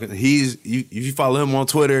 talking. If you follow him on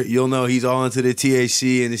Twitter, you'll know he's all into the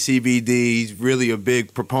THC and the CBD. He's really a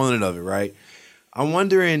big proponent of it, right? I'm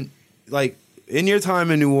wondering, in your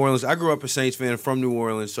time in New Orleans, I grew up a Saints fan from New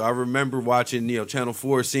Orleans, so I remember watching, Channel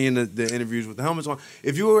 4, seeing the interviews with the helmets on.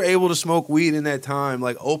 If you were able to smoke weed in that time,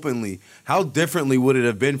 openly, how differently would it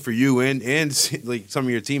have been for you and some of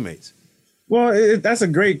your teammates? Well, that's a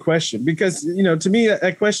great question because, to me,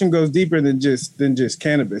 that question goes deeper than just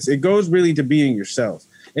cannabis. It goes really to being yourself.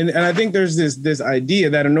 And I think there's this idea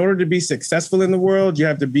that in order to be successful in the world, you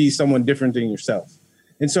have to be someone different than yourself.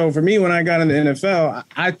 And so for me, when I got in the NFL,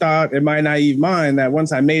 I thought in my naive mind that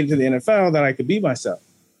once I made it to the NFL, that I could be myself.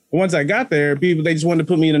 But once I got there, they just wanted to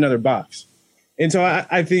put me in another box. And so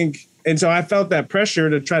I felt that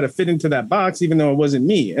pressure to try to fit into that box, even though it wasn't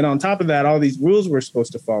me. And on top of that, all these rules were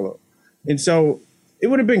supposed to follow. And so it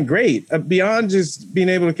would have been great beyond just being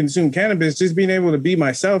able to consume cannabis, just being able to be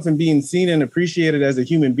myself and being seen and appreciated as a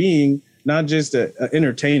human being, not just an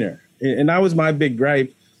entertainer. And that was my big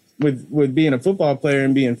gripe with being a football player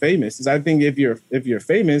and being famous. Is I think if you're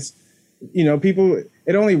famous, people,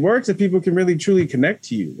 it only works if people can really truly connect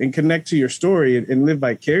to you and connect to your story and live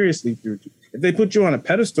vicariously through. If they put you on a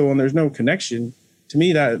pedestal and there's no connection, to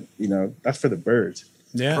me that that's for the birds.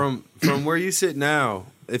 Yeah. From where you sit now,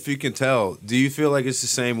 if you can tell, do you feel like it's the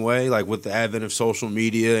same way, with the advent of social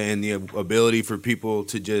media and the ability for people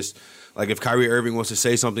to just, if Kyrie Irving wants to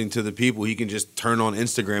say something to the people, he can just turn on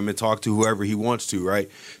Instagram and talk to whoever he wants to, right?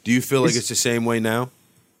 Do you feel like it's the same way now?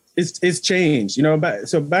 It's changed.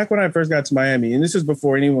 Back when I first got to Miami, and this was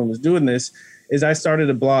before anyone was doing this, is I started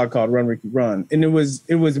a blog called Run Ricky Run. And it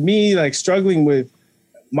was me struggling with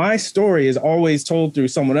my story is always told through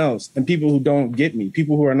someone else and people who don't get me,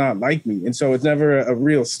 people who are not like me. And so it's never a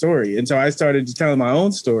real story. And so I started to tell my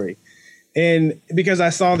own story. And because I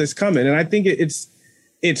saw this coming, and I think it's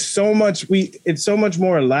so much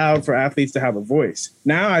more allowed for athletes to have a voice.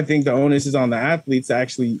 Now I think the onus is on the athletes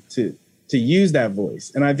actually to use that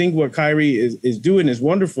voice. And I think what Kyrie is doing is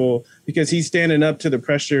wonderful because he's standing up to the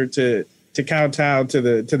pressure to kowtow to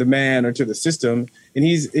the man or to the system. And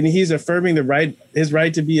he's affirming his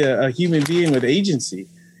right to be a human being with agency.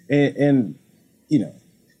 And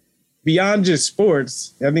beyond just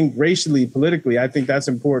sports, I think racially, politically, I think that's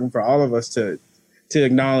important for all of us to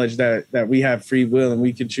acknowledge that we have free will and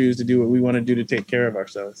we can choose to do what we want to do to take care of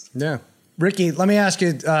ourselves. Yeah. Ricky, let me ask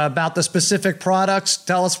you about the specific products.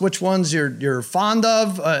 Tell us which ones you're fond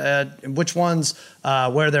of, which ones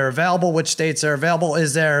where they're available, which states they're available.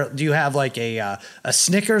 Do you have a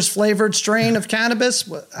Snickers flavored strain of cannabis?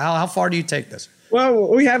 How far do you take this? Well,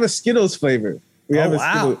 we have a Skittles flavor.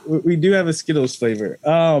 We do have a Skittles flavor.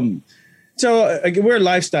 So we're a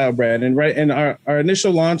lifestyle brand, and our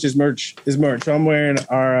initial launch is merch. So I'm wearing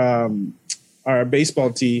our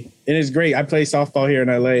baseball tee, and it's great. I play softball here in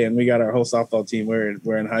LA, and we got our whole softball team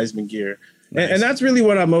wearing Heisman gear. Nice. And that's really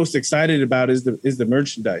what I'm most excited about is the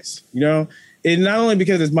merchandise. And not only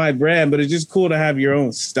because it's my brand, but it's just cool to have your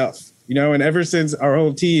own stuff. And ever since our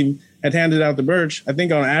whole team had handed out the merch, I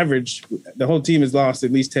think on average the whole team has lost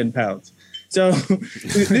at least 10 pounds. So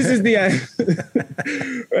this is the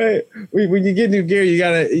right. When you get new gear, you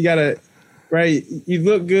gotta right? You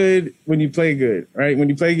look good when you play good, right? When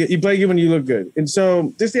you play good, you play good when you look good. And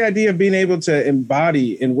so just the idea of being able to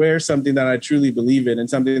embody and wear something that I truly believe in and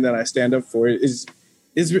something that I stand up for is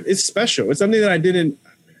special. It's something that I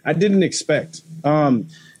didn't expect. And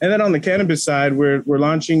then on the cannabis side, we're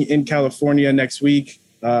launching in California next week.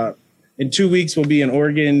 In 2 weeks, we'll be in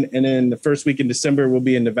Oregon, and then the first week in December, we'll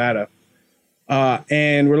be in Nevada.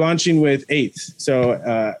 And we're launching with eighths,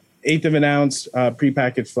 so eighth of an ounce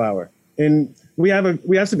prepackaged flower. And we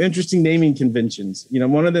have some interesting naming conventions. You know,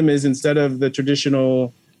 one of them is instead of the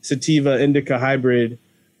traditional sativa indica hybrid,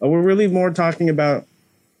 we're really more talking about,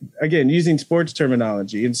 again, using sports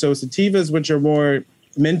terminology. And so sativas, which are more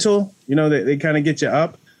mental, you know, they kind of get you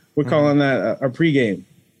up. We're calling that a pregame.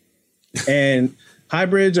 And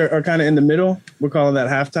hybrids are kind of in the middle. We're calling that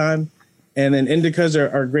halftime. And then indicas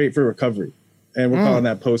are great for recovery. And we're calling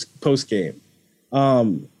that post game.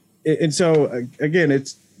 And so, again,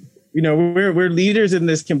 it's, you know, we're leaders in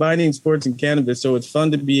this combining sports and cannabis. So it's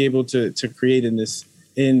fun to be able to create in this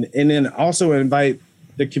and then also invite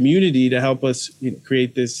the community to help us, you know,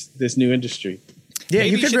 create this new industry. Yeah,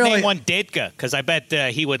 maybe you could really name one Ditka, because I bet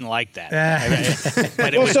he wouldn't like that. I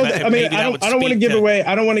don't want to give away.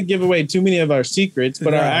 I don't want to give away too many of our secrets,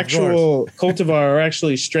 but our actual cultivar, our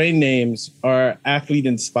actually strain names are athlete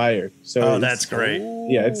inspired. So that's great.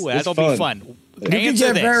 Yeah, that'll be fun. You can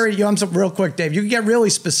get real quick, Dave. You can get really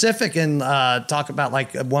specific and talk about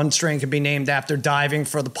like one strain could be named after diving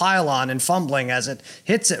for the pylon and fumbling as it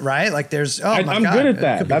hits it, right? Like there's I'm good at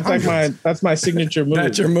that. That's my signature move.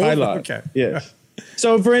 That's your move. Pylon. Okay. Yeah.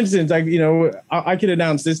 So, for instance, like, you know, I could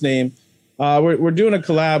announce this name. We're doing a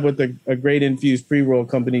collab with a great infused pre-roll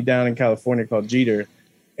company down in California called Jeter,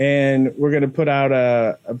 and we're going to put out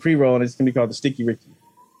a pre-roll, and it's going to be called the Sticky Ricky.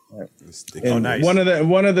 Right. Nice.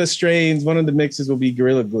 One of the strains, one of the mixes will be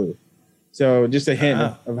Gorilla Glue. So, just a hint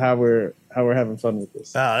of how we're having fun with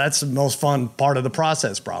this. That's the most fun part of the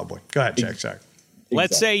process, probably. Go ahead, check. Exactly.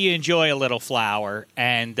 Let's say you enjoy a little flower,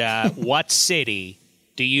 and what city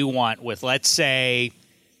do you want with, let's say,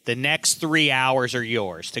 the next 3 hours are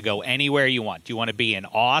yours to go anywhere you want? Do you want to be in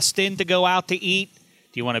Austin to go out to eat?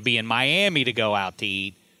 Do you want to be in Miami to go out to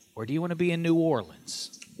eat? Or do you want to be in New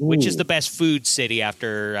Orleans? Ooh. Which is the best food city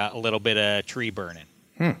after a little bit of tree burning?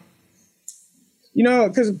 You know,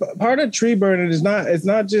 because part of tree burning is it's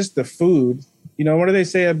not just the food. You know, what do they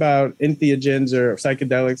say about entheogens or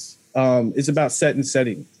psychedelics? It's about set and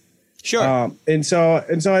setting. Sure. And so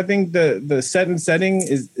I think the set and setting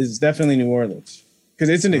is definitely New Orleans, because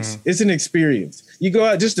it's an experience. You go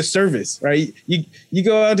out just a service, right? You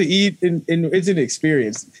go out to eat and it's an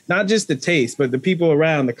experience, not just the taste, but the people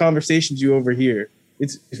around, the conversations you overhear.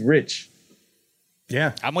 It's rich.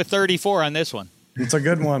 Yeah. I'm with 34 on this one. It's a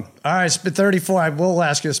good one. All right, 34. I will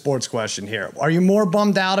ask you a sports question here. Are you more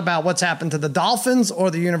bummed out about what's happened to the Dolphins or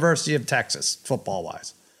the University of Texas, football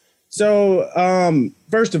wise? So,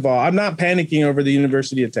 first of all, I'm not panicking over the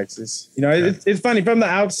University of Texas. You know, it's funny from the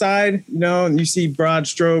outside, you know, and you see broad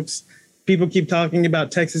strokes. People keep talking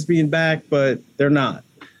about Texas being back, but they're not.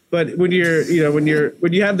 But when you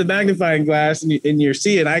have the magnifying glass and you're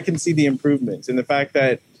seeing, I can see the improvements and the fact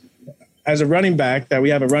that as a running back, that we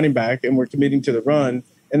have a running back and we're committing to the run.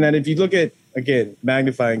 And that if you look at, again,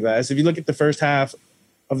 magnifying glass, if you look at the first half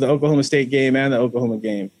of the Oklahoma State game and the Oklahoma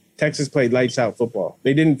game, Texas played lights out football.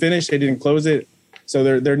 They didn't finish. They didn't close it.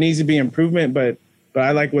 So there needs to be improvement. But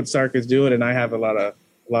I like what Sark is doing, and I have a lot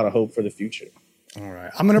of hope for the future. All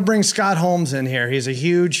right, I'm going to bring Scott Holmes in here. He's a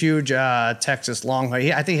huge Texas Longhorn.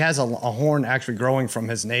 I think he has a horn actually growing from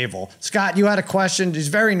his navel. Scott, you had a question. He's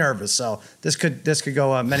very nervous, so this could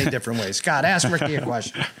go many different ways. Scott, ask Ricky a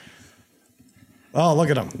question. Oh, look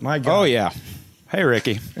at him! My God. Oh yeah. Hey,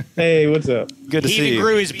 Ricky. Hey, what's up? Good to see you. He even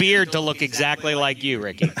grew his beard to look exactly like you,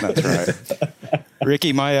 Ricky. That's right.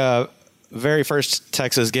 Ricky, my very first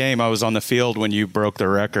Texas game, I was on the field when you broke the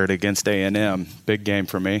record against A&M. Big game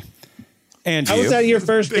for me. And how was that your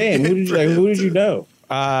first game? Who did you know?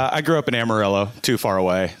 I grew up in Amarillo, too far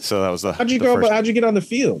away, so that was the. How'd you get on the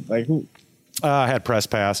field? Like who? I had press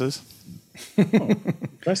passes. Oh,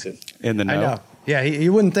 impressive. In the know. I know. Yeah,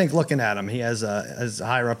 you wouldn't think looking at him. He has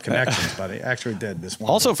higher up connections, but he actually did this one.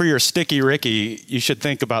 Also, for your Sticky Ricky, you should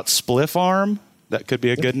think about Spliff Arm. That could be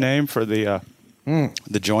a good name for the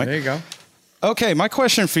joint. There you go. Okay, my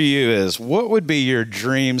question for you is, what would be your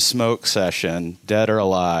dream smoke session, dead or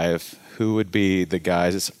alive? Who would be the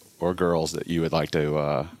guys or girls that you would like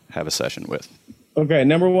to have a session with? Okay,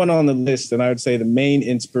 number one on the list, and I would say the main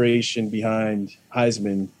inspiration behind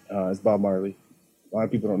Heisman is Bob Marley. A lot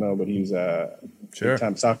of people don't know, but he was a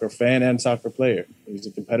big-time soccer fan and soccer player. He was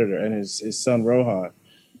a competitor, and his son Rohan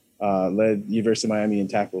led University of Miami in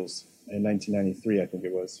tackles in 1993, I think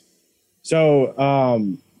it was. So,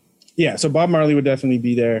 so Bob Marley would definitely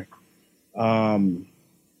be there.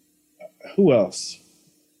 Who else?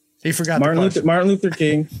 He forgot Martin Luther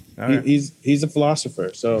King. Right. He's a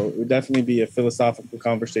philosopher, so it would definitely be a philosophical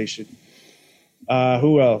conversation.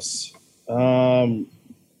 Who else? Who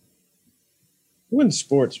in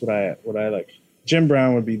sports would I like? Jim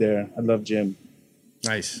Brown would be there. I love Jim.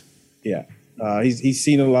 Nice. Yeah. He's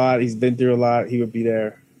seen a lot. He's been through a lot. He would be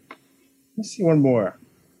there. Let's see one more.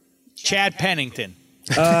 Chad Pennington.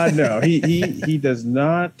 No, he does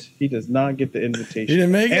not. He does not get the invitation. He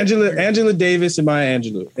didn't make it? Angela Davis and Maya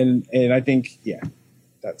Angelou, and I think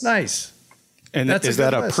that's nice. And That's is a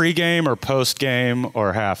good that a list. pregame or postgame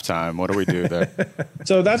or halftime? What do we do there?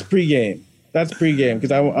 So that's pregame. That's pregame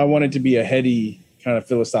because I want it to be a heady kind of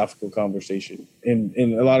philosophical conversation. And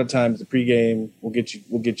a lot of times the pregame will get you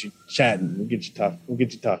chatting. We'll get you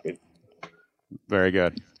talking. Very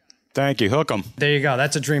good. Thank you. Hook 'em. There you go.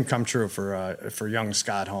 That's a dream come true for young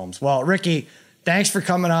Scott Holmes. Well, Ricky, thanks for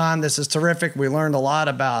coming on. This is terrific. We learned a lot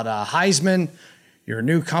about Heisman, your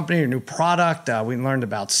new company, your new product. We learned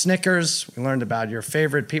about Snickers. We learned about your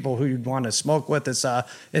favorite people who you'd want to smoke with.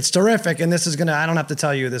 It's terrific. And this is I don't have to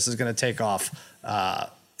tell you, this is going to take off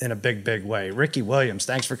in a big, big way. Ricky Williams,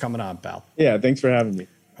 thanks for coming on, pal. Yeah, thanks for having me.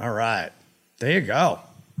 All right. There you go.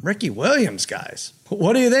 Ricky Williams, guys.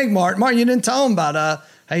 What do you think, Martin? Martin, you didn't tell him about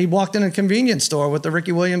how you walked in a convenience store with the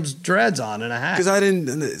Ricky Williams dreads on and a hat. Because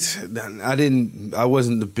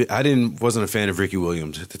wasn't a fan of Ricky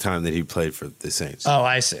Williams at the time that he played for the Saints. Oh,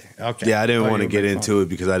 I see. Okay. Yeah, I didn't want to you were get big into it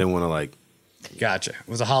because I didn't want to Gotcha. It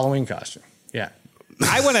was a Halloween costume. Yeah.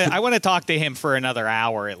 I want to talk to him for another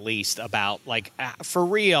hour at least about for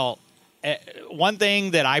real. One thing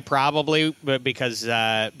that I probably because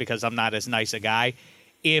I'm not as nice a guy,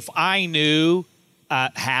 if I knew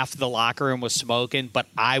half the locker room was smoking, but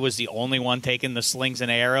I was the only one taking the slings and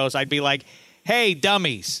arrows, I'd be like, "Hey,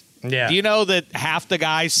 dummies! Yeah. Do you know that half the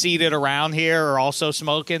guys seated around here are also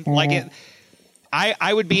smoking?" Mm-hmm.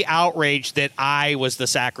 I would be outraged that I was the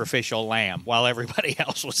sacrificial lamb while everybody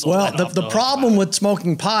else was. Well, the problem with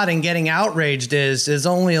smoking pot and getting outraged is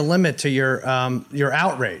only a limit to your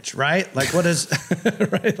outrage, right? Like what is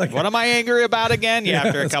right? Like what am I angry about again? Yeah,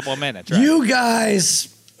 after a couple of minutes. Right? You guys.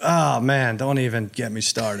 Oh man, don't even get me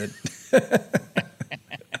started.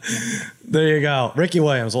 There you go, Ricky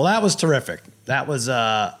Williams. Well, that was terrific. That was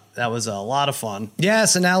a lot of fun.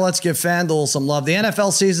 Yes, and now let's give FanDuel some love. The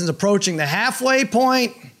NFL season's approaching the halfway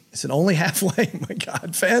point. Is it only halfway? My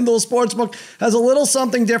God. FanDuel Sportsbook has a little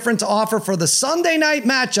something different to offer for the Sunday night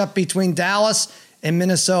matchup between Dallas and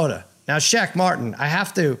Minnesota. Now, Shaq Martin, I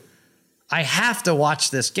have to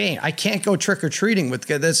watch this game. I can't go trick-or-treating with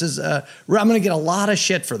this. I'm going to get a lot of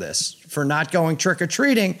shit for this, for not going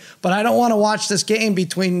trick-or-treating, but I don't want to watch this game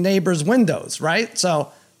between neighbors' windows, right?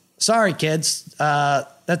 So, sorry, kids.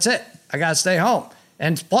 That's it. I got to stay home.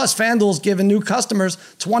 And plus, FanDuel's giving new customers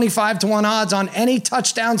 25-1 odds on any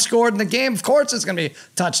touchdown scored in the game. Of course, it's going to be a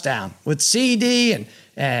touchdown with CD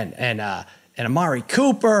and Amari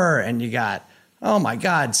Cooper, and you got, oh my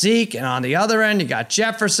God, Zeke, and on the other end, you got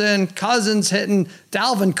Jefferson, Cousins hitting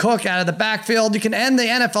Dalvin Cook out of the backfield. You can end the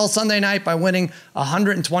NFL Sunday night by winning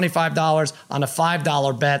 $125 on a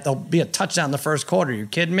 $5 bet. There'll be a touchdown in the first quarter. You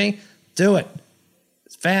kidding me? Do it.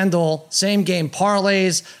 FanDuel, same game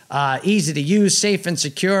parlays, easy to use, safe and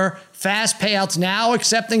secure, fast payouts now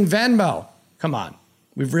accepting Venmo. Come on.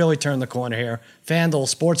 We've really turned the corner here. FanDuel,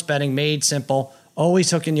 sports betting made simple,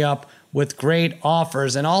 always hooking you up with great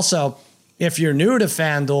offers. And also, if you're new to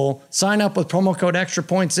FanDuel, sign up with promo code Extra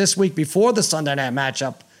Points this week before the Sunday night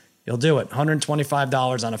matchup. You'll do it.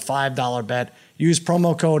 $125 on a $5 bet. Use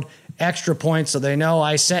promo code Extra Points so they know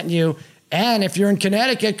I sent you. And if you're in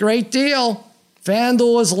Connecticut, great deal.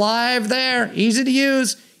 FanDuel is live there. Easy to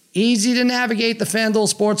use, easy to navigate the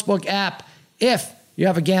FanDuel Sportsbook app. If you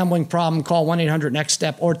have a gambling problem, call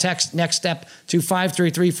 1-800-NEXT-STEP or text NEXT STEP to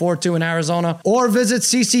 53342 in Arizona, or visit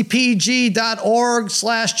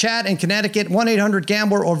ccpg.org/chat in Connecticut,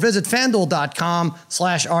 1-800-GAMBLER, or visit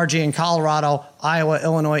FanDuel.com/RG in Colorado, Iowa,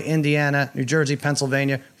 Illinois, Indiana, New Jersey,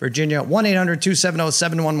 Pennsylvania, Virginia,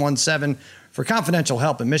 1-800-270-7117. For confidential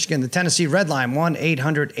help in Michigan, the Tennessee Red Line,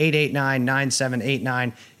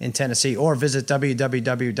 1-800-889-9789 in Tennessee, or visit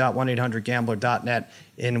www.1800gambler.net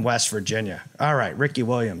in West Virginia. All right, Ricky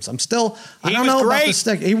Williams. I don't know about the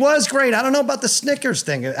Snickers. He was great. I don't know about the Snickers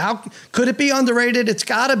thing. How could it be underrated? It's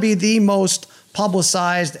got to be the most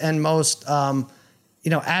publicized and most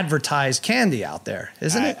advertised candy out there,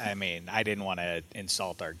 isn't it? I mean, I didn't want to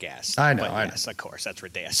insult our guest. I know. Yes, of course, that's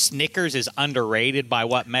ridiculous. Snickers is underrated by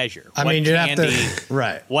what measure? I mean, you'd have to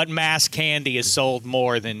right. What mass candy is sold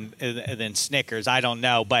more than Snickers? I don't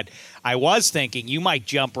know, but I was thinking you might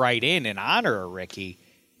jump right in honor of Ricky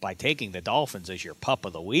by taking the Dolphins as your pup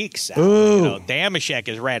of the week, Sal. Ooh. Damashek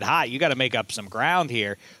is red hot. You got to make up some ground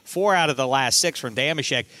here. 4 out of the last 6 from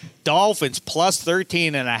Damashek. Dolphins plus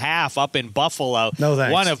 13.5 up in Buffalo. No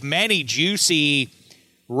thanks. One of many juicy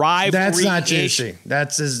rivalry. That's not juicy.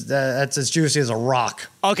 That's as juicy as a rock.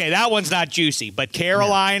 Okay, that one's not juicy, but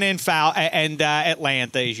Carolina and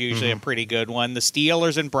Atlanta is usually a pretty good one. The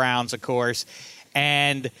Steelers and Browns, of course.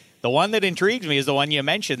 And the one that intrigues me is the one you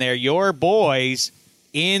mentioned there. Your boys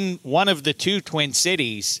in one of the 2 Twin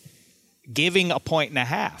Cities giving a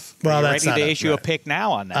 1.5. Well, Are you that's ready not to issue a pick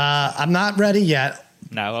now on that? I'm not ready yet.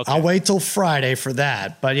 No, okay. I'll wait till Friday for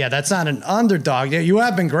that. But yeah, that's not an underdog. You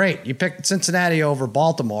have been great. You picked Cincinnati over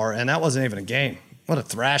Baltimore, and that wasn't even a game. What a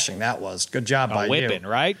thrashing that was. Good job by you. Whipping,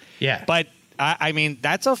 right? Yeah. But I mean,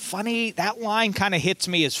 that's a funny. That line kind of hits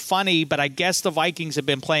me as funny. But I guess the Vikings have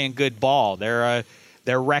been playing good ball. Their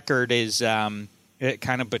record is. It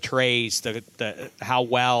kind of betrays the how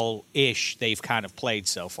well-ish they've kind of played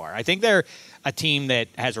so far. I think they're a team that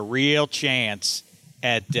has a real chance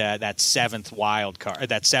at that 7th wild card,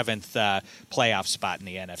 that 7th playoff spot in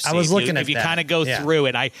the NFC. I was looking at if you that. kind of go through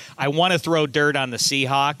it. I want to throw dirt on the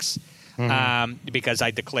Seahawks because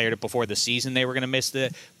I declared it before the season they were going to miss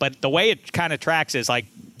but the way it kind of tracks is like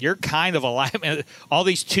you're kind of alive. All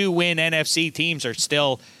these 2-win NFC teams are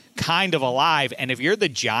still kind of alive, and if you're the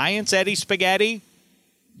Giants, Eddie Spaghetti,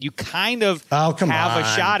 you kind of have a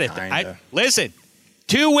shot at that. Listen,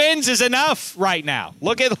 2 wins is enough right now.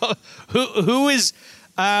 Look at who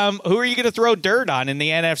are you going to throw dirt on in the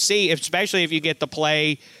NFC, especially if you get to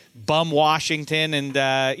play bum Washington and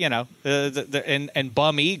and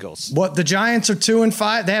bum Eagles. What, the Giants are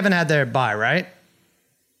 2-5? They haven't had their bye, right?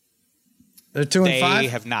 They're 2-5. They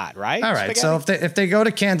have not, right? All right. Spaghetti? So if they go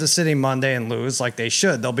to Kansas City Monday and lose like they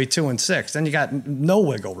should, they'll be 2-6. Then you got no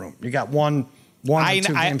wiggle room. You got one or 2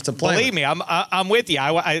 games to play. Believe me, I'm with you.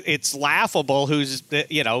 It's laughable who's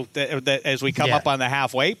as we come up on the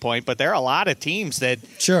halfway point, but there are a lot of teams that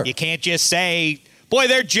you can't just say, boy,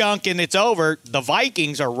 they're junk and it's over. The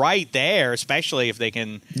Vikings are right there, especially if they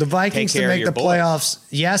can. The Vikings take to care make of the your boys. playoffs,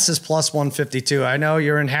 yes, is plus 152. I know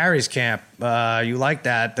you're in Harry's camp. You like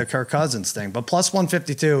that, the Kirk Cousins thing, but plus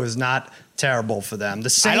 152 is not terrible for them. The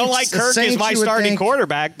Saints, I don't like Kirk as my starting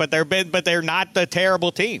quarterback, but they're not the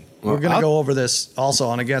terrible team. We're going to go over this also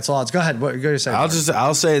on Against Odds. Go ahead. What are you going to say?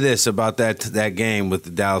 I'll say this about that game with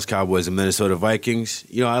the Dallas Cowboys and Minnesota Vikings.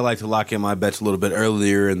 I like to lock in my bets a little bit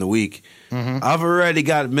earlier in the week. I've already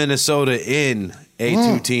got Minnesota in a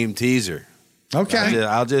 2-team teaser. Okay.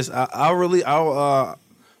 I'll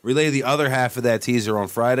relay the other half of that teaser on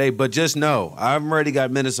Friday, but just know I've already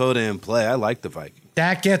got Minnesota in play. I like the Vikings.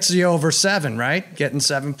 That gets you over 7, right? Getting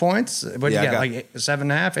 7 points. What do you got? Like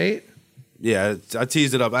 7.5, 8? Yeah, I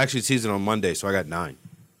teased it up. I actually teased it on Monday, so I got 9.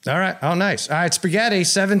 All right. Oh, nice. All right, Spaghetti,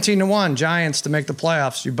 17-1, Giants to make the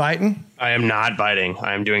playoffs. You biting? I am not biting.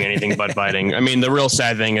 I am doing anything but biting. I mean, the real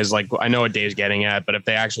sad thing is, like, I know what Dave's getting at, but if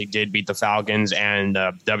they actually did beat the Falcons and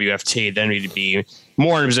WFT, then we'd be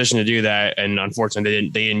more in a position to do that. And unfortunately,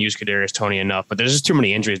 they didn't use Kadarius Toney enough. But there's just too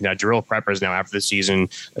many injuries now. Jarrell Peppers now after the season,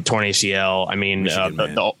 a torn ACL. I mean,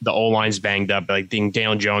 the O-line's banged up. I think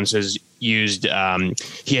Daniel Jones has used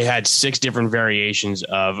he had 6 different variations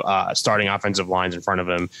of starting offensive lines in front of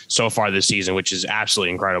him so far this season, which is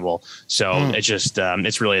absolutely incredible. So it's just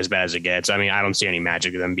it's really as bad as it gets. I mean, I don't see any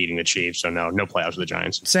magic of them beating the Chiefs, so no playoffs with the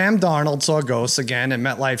Giants. Sam Darnold saw ghosts again at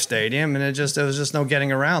MetLife Stadium, and there was just no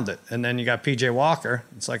getting around it. And then you got PJ Walker.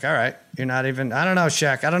 It's like, all right, you're not even. I don't know,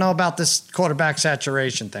 Shaq. I don't know about this quarterback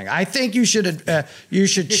saturation thing. I think you should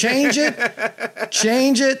change it.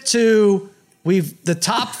 Change it to. The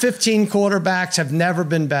top 15 quarterbacks have never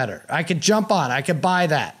been better. I could jump on. I could buy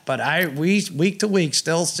that. But we week to week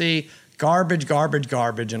still see garbage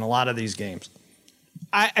in a lot of these games.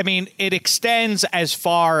 I mean, it extends as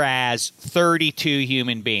far as 32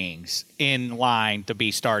 human beings in line to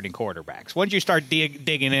be starting quarterbacks. Once you start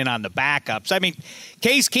digging in on the backups, I mean,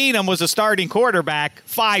 Case Keenum was a starting quarterback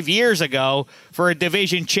 5 years ago for a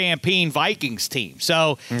division champion Vikings team.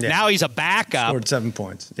 So now he's a backup. Scored 7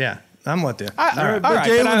 points. Yeah. I'm with you. But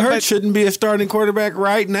Jalen Hurts shouldn't be a starting quarterback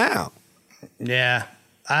right now. Yeah.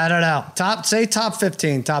 I don't know. Top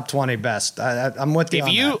 15, top 20 best. I'm with you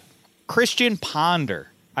on that. Christian Ponder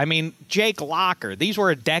I mean, Jake Locker, these were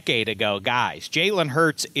a decade ago guys. Jalen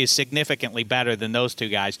Hurts is significantly better than those two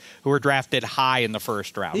guys who were drafted high in the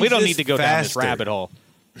first round. We don't need to go down this rabbit hole.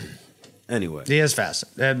 Anyway. He is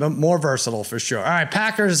faster. More versatile for sure. All right,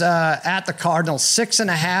 Packers at the Cardinals,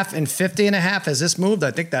 6.5 and 50.5. Has this moved?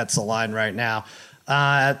 I think that's the line right now.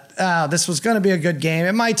 This was going to be a good game.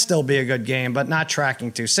 It might still be a good game, but not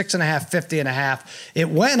tracking to 6.5, 50.5. It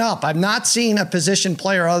went up. I've not seen a position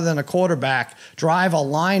player other than a quarterback drive a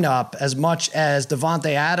lineup as much as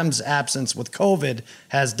Devontae Adams' absence with COVID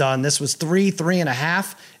has done. This was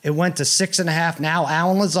 3.5. It went to 6.5. Now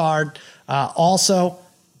Allen Lazard also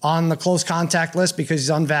on the close contact list because he's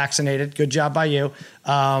unvaccinated. Good job by you.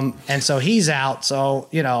 And so he's out. So,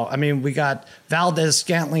 we got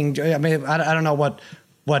Valdez-Scantling. I don't know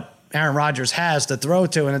what Aaron Rodgers has to throw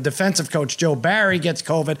to. And a defensive coach, Joe Barry, gets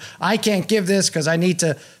COVID. I can't give this because I need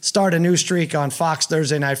to start a new streak on Fox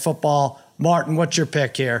Thursday Night Football. Martin, what's your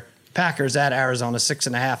pick here? Packers at Arizona,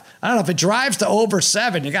 6.5. I don't know if it drives to over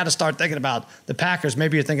 7. You got to start thinking about the Packers.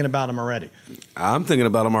 Maybe you're thinking about them already. I'm thinking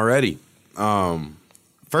about them already.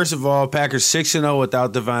 First of all, Packers 6-0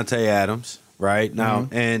 without Devontae Adams, right? Now,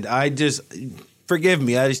 and forgive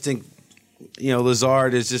me, I just think,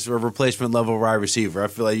 Lazard is just a replacement level wide receiver. I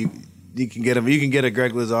feel like you can get him. You can get a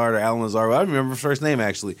Greg Lazard or Alan Lazard. I don't remember his first name,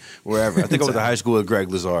 actually, wherever. I think I went to high school with Greg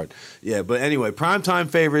Lazard. Yeah, but anyway, primetime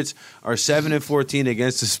favorites are 7 and 14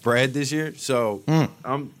 against the spread this year. So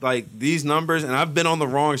I'm like these numbers, and I've been on the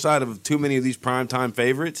wrong side of too many of these primetime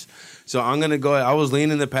favorites. So I'm going to go. I was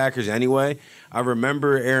leaning the Packers anyway. I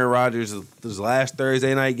remember Aaron Rodgers' last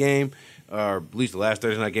Thursday night game, or at least the last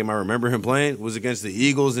Thursday night game I remember him playing was against the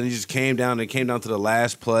Eagles, and he just came down to the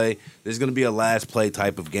last play. There's going to be a last play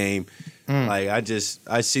type of game. Like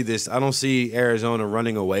I see this. I don't see Arizona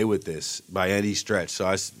running away with this by any stretch. So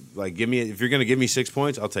if you're going to give me 6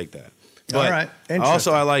 points, I'll take that. But all right.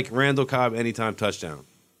 I like Randall Cobb anytime touchdown.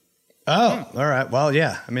 Oh, all right. Well,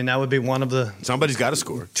 yeah. I mean, that would be one of the... Somebody's got to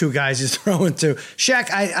score. Two guys he's throwing to. Shaq,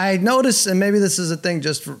 I noticed, and maybe this is a thing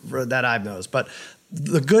just for that I've noticed, but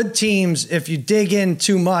the good teams, if you dig in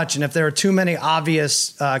too much and if there are too many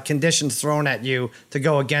obvious conditions thrown at you to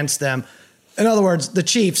go against them, in other words, the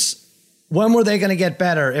Chiefs, when were they going to get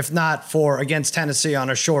better if not for against Tennessee on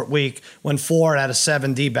a short week when 4 out of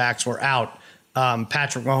 7 D-backs were out?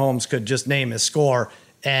 Patrick Mahomes could just name his score,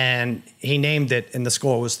 and he named it, and the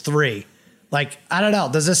score was 3. Like, I don't know.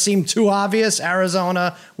 Does this seem too obvious?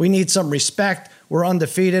 Arizona, we need some respect. We're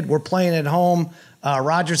undefeated. We're playing at home.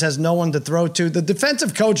 Rodgers has no one to throw to. The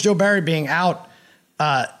defensive coach, Joe Barry, being out,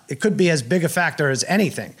 it could be as big a factor as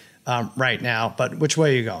anything right now. But which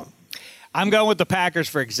way are you going? I'm going with the Packers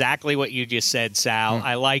for exactly what you just said, Sal.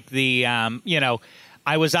 I like the,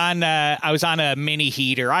 I was on a mini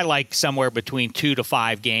heater. I like somewhere between 2 to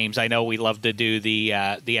 5 games. I know we love to do the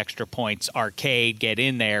extra points arcade, get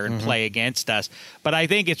in there and play against us. But I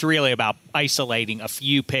think it's really about isolating a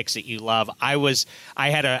few picks that you love. I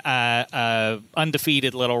had a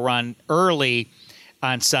undefeated little run early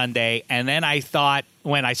on Sunday, and then I thought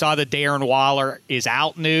when I saw the Darren Waller is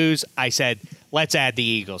out news, I said, let's add the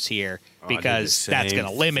Eagles here because that's going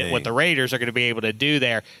to limit what the Raiders are going to be able to do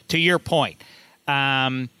there. To your point.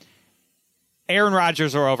 Aaron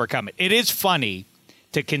Rodgers will overcome it. It is funny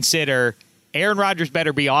to consider Aaron Rodgers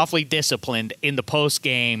better be awfully disciplined in the post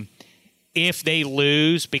game if they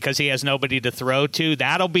lose because he has nobody to throw to.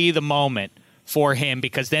 That'll be the moment for him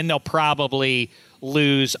because then they'll probably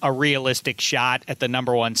lose a realistic shot at the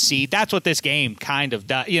number 1 seed. That's what this game kind of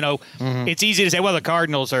does. It's easy to say, well, the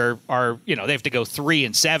Cardinals are they have to go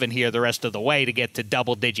 3-7 here the rest of the way to get to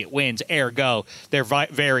double-digit wins. Ergo, they're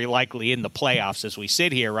very likely in the playoffs as we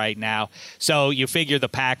sit here right now. So you figure the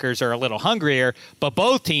Packers are a little hungrier, but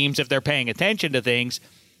both teams, if they're paying attention to things,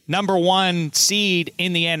 number 1 seed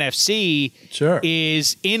in the NFC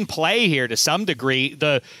is in play here to some degree.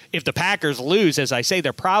 If the Packers lose, as I say,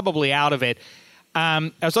 they're probably out of it.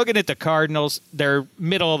 I was looking at the Cardinals. They're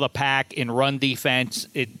middle of the pack in run defense.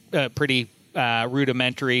 Pretty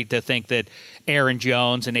rudimentary to think that Aaron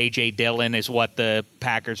Jones and A.J. Dillon is what the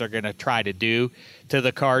Packers are going to try to do to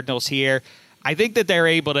the Cardinals here. I think that they're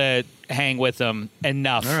able to hang with them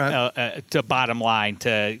enough to bottom line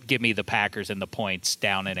to give me the Packers and the points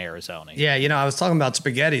down in Arizona. Yeah, I was talking about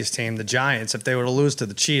Spaghetti's team, the Giants. If they were to lose to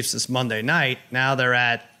the Chiefs this Monday night, now they're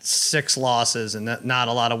at 6 losses and not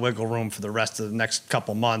a lot of wiggle room for the rest of the next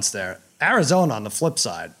couple months there. Arizona on the flip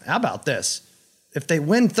side, how about this? If they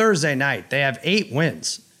win Thursday night, they have 8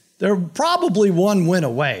 wins. They're probably 1 win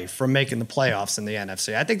away from making the playoffs in the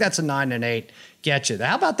NFC. I think that's a 9-8 get you.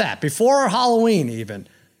 How about that? Before Halloween even,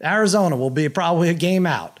 Arizona will be probably a game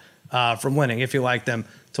out from winning. If you like them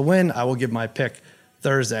to win, I will give my pick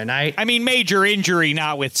Thursday night. I mean, major injury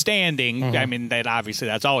notwithstanding. I mean,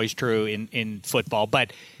 that's always true in football.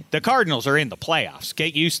 But the Cardinals are in the playoffs.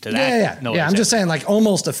 Get used to that. Yeah. I'm just saying, like,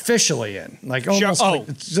 almost officially in. Like, almost. Sure. Like,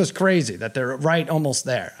 it's just crazy that they're right almost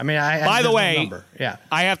there. I mean, by the way, yeah,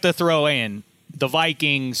 I have to throw in the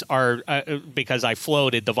Vikings are because I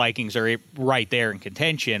floated. The Vikings are right there in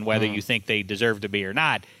contention, whether you think they deserve to be or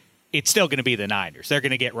not. It's still going to be the Niners. They're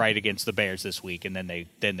going to get right against the Bears this week, and then they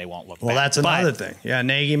won't look back. Well, that's another thing. Yeah,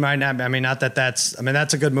 Nagy might not. I mean, not that that's. I mean,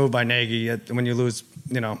 that's a good move by Nagy. When you lose,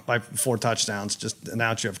 by 4 touchdowns, just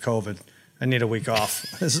announce you have COVID. I need a week off.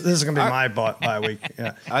 This is going to be my bye week.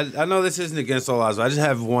 Yeah. I know this isn't against all odds, but I just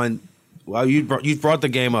have one. Well, you brought the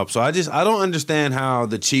game up, so I don't understand how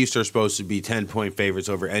the Chiefs are supposed to be 10-point favorites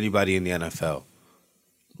over anybody in the NFL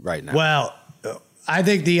right now. Well, I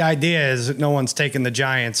think the idea is that no one's taking the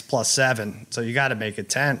Giants +7, so you got to make it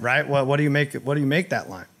 10, right? What do you make? What do you make that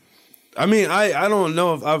line? I mean, I don't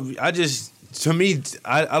know if I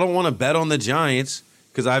don't want to bet on the Giants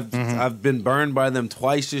because I've been burned by them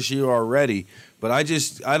twice this year already. But I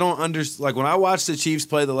don't understand. Like when I watched the Chiefs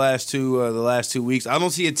play the last 2 weeks, I don't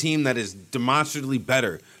see a team that is demonstrably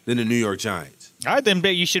better than the New York Giants. All right, then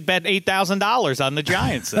you should bet $8,000 on the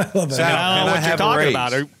Giants. Then. I love it. So I don't know what you're talking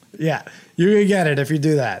about. Yeah, you're gonna get it if you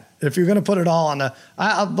do that. If you're gonna put it all on the,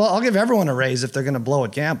 I'll give everyone a raise if they're gonna blow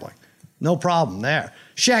at gambling. No problem there.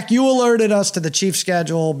 Shaq, you alerted us to the Chiefs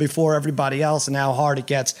schedule before everybody else and how hard it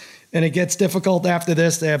gets, and it gets difficult after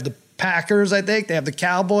this. They have the Packers, I think. They have the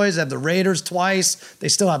Cowboys. They have the Raiders twice. They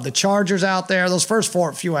still have the Chargers out there. Those first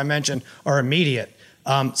few I mentioned are immediate.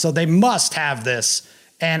 So they must have this.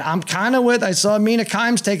 And I'm kind of I saw Mina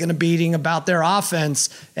Kimes taking a beating about their offense,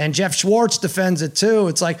 and Jeff Schwartz defends it too.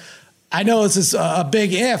 It's like, I know this is a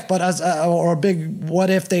big if, but or a big what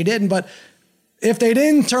if they didn't. But if they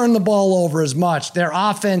didn't turn the ball over as much, their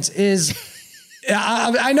offense is.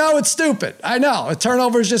 I know it's stupid. I know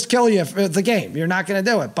turnovers just kill you for the game. You're not going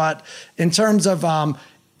to do it. But in terms of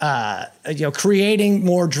creating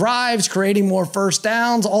more drives, creating more first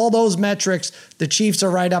downs, all those metrics, the Chiefs are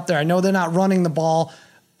right up there. I know they're not running the ball.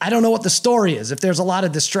 I don't know what the story is. If there's a lot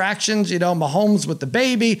of distractions, Mahomes with the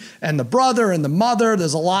baby and the brother and the mother,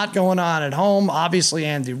 there's a lot going on at home. Obviously,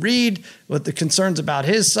 Andy Reid with the concerns about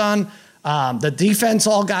his son. The defense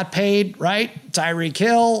all got paid, right? Tyreek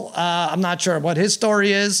Hill, I'm not sure what his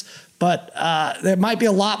story is, but there might be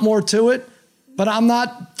a lot more to it. But I'm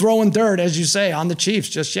not throwing dirt, as you say, on the Chiefs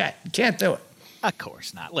just yet. You can't do it. Of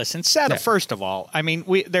course not. Listen, first of all, I mean,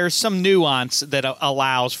 there's some nuance that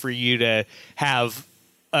allows for you to have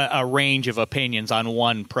a range of opinions on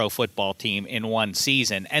one pro football team in one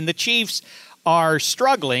season. And the Chiefs are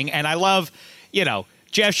struggling, and I love,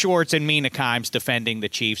 Jeff Schwartz and Mina Kimes defending the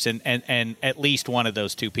Chiefs, and at least one of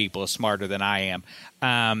those two people is smarter than I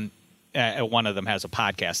am. One of them has a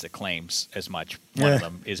podcast that claims as much. One of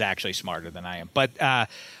them is actually smarter than I am. But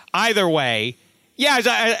either way,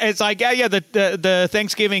 the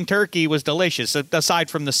Thanksgiving turkey was delicious,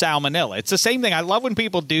 aside from the salmonella. It's the same thing. I love when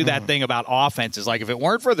people do that thing about offenses. Like, if it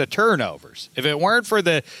weren't for the turnovers, if it weren't for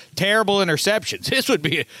the terrible interceptions,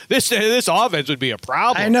 this offense would be a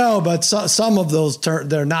problem. I know, but some of those,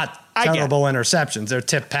 they're not terrible interceptions. They're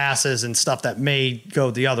tip passes and stuff that may go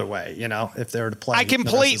the other way, if they were to play. I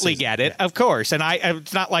completely get it, of course. And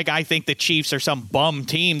it's not like I think the Chiefs are some bum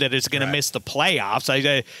team that is going to miss the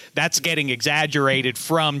playoffs. That's getting exaggerated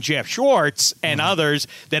from Jeff Schwartz and others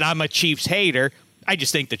that I'm a Chiefs hater. I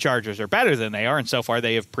just think the Chargers are better than they are, and so far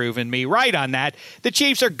they have proven me right on that. The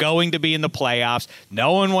Chiefs are going to be in the playoffs.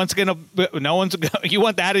 You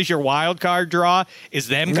want that as your wild card draw? Is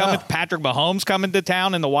them coming? Patrick Mahomes coming to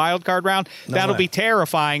town in the wild card round? That'll be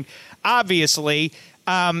terrifying. Obviously,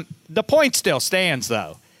 the point still stands,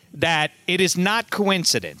 though, that it is not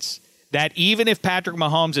coincidence that even if Patrick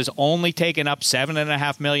Mahomes is only taking up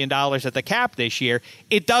 $7.5 million at the cap this year,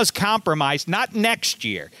 it does compromise, not next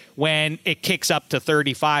year when it kicks up to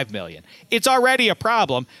 $35 million. It's already a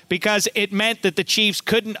problem because it meant that the Chiefs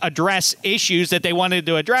couldn't address issues that they wanted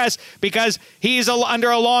to address because he's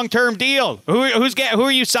under a long-term deal. Who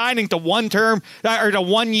are you signing to one-term or to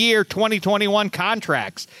 1 year 2021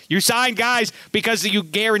 contracts? You sign guys because you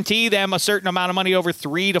guarantee them a certain amount of money over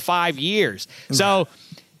 3 to 5 years. So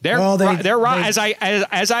they're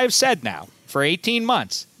as I've said now for 18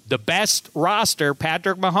 months, the best roster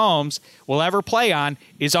Patrick Mahomes will ever play on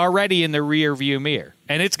is already in the rear view mirror,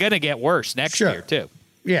 and it's going to get worse next year too.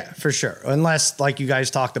 Yeah, for sure. Unless, like you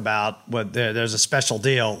guys talked about, there's a special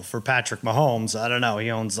deal for Patrick Mahomes. I don't know.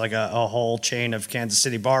 He owns like a whole chain of Kansas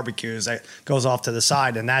City barbecues that goes off to the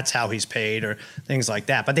side, and that's how he's paid or things like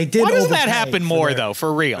that. But they did. Why doesn't that happen more, though,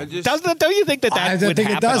 for real? Don't you think that would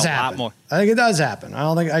happen a lot more? I think it does happen.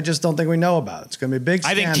 I just don't think we know about it. It's going to be a big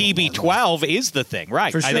I think scandal. TB12 is the thing,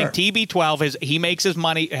 right? For sure. I think TB12 he makes his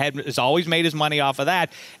money, has always made his money off of that.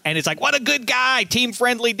 And it's like, what a good guy,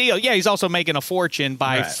 team-friendly deal. Yeah, he's also making a fortune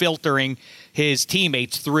by filtering his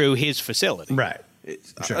teammates through his facility. Right.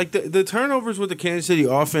 Sure. Like the turnovers with the Kansas City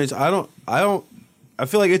offense, I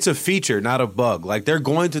feel like it's a feature, not a bug. Like they're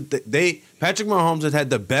going to Patrick Mahomes has had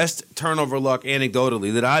the best turnover luck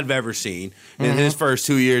anecdotally that I've ever seen in his first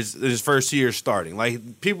 2 years. His first 2 years starting,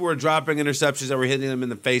 like people were dropping interceptions that were hitting him in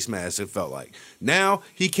the face mask. It felt like now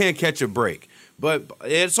he can't catch a break. But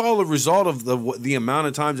it's all a result of the amount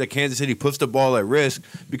of times that Kansas City puts the ball at risk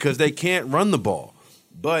because they can't run the ball.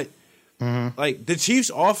 But like the Chiefs'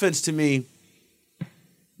 offense, to me,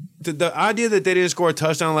 the idea that they didn't score a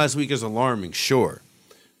touchdown last week is alarming. Sure.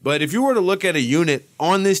 But if you were to look at a unit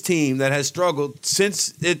on this team that has struggled since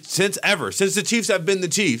the Chiefs have been the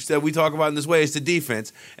Chiefs that we talk about in this way, it's the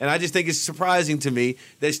defense. And I just think it's surprising to me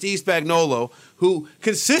that Steve Spagnuolo, who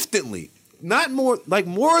consistently, more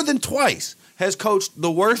than twice, has coached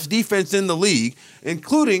the worst defense in the league,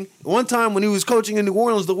 including one time when he was coaching in New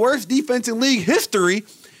Orleans, the worst defense in league history,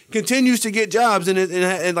 continues to get jobs. Maybe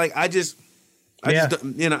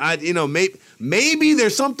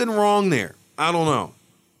there's something wrong there. I don't know.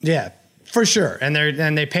 Yeah, for sure. And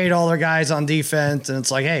they paid all their guys on defense, and it's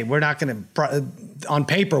like, hey, we're not going to on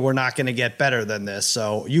paper we're not going to get better than this.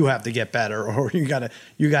 So you have to get better, or you got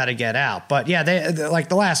to get out. But yeah, they like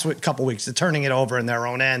the last couple weeks, they're turning it over in their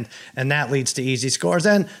own end, and that leads to easy scores.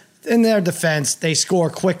 And in their defense, they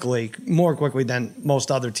score more quickly than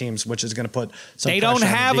most other teams, which is going to put some. They don't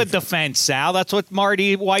have a defense, Sal. That's what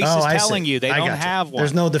Marty Weiss is telling you. They don't have one.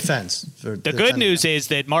 There's no defense. The good news is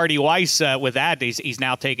that Marty Weiss, with that, he's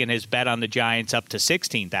now taking his bet on the Giants up to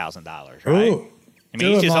 $16,000. Right? Ooh. I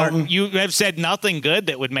mean, you have said nothing good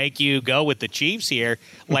that would make you go with the Chiefs here,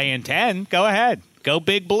 laying 10. Go ahead, go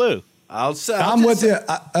Big Blue. I'm with you.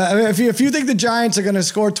 If you think the Giants are going to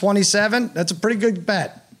score 27, that's a pretty good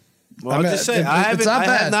bet. Well, I'll just say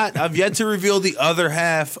I've yet to reveal the other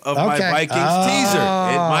half of my Vikings teaser.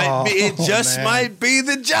 It might be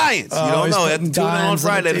the Giants. You don't know. Tune in on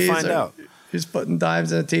Friday to find out. He's putting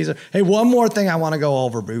dimes in a teaser. Hey, one more thing I want to go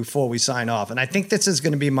over before we sign off, and I think this is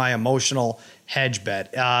going to be my emotional hedge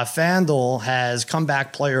bet. FanDuel has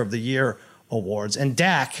Comeback Player of the Year awards, and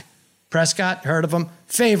Dak Prescott, heard of him,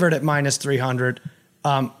 favored at minus 300.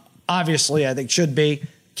 Obviously, I think should be.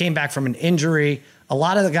 Came back from an injury. A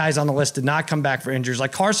lot of the guys on the list did not come back for injuries.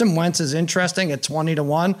 Like Carson Wentz is interesting at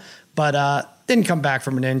 20-1, but didn't come back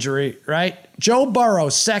from an injury, right? Joe Burrow,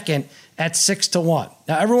 second at 6-1.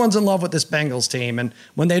 Now, everyone's in love with this Bengals team, and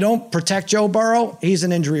when they don't protect Joe Burrow, he's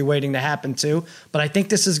an injury waiting to happen too. But I think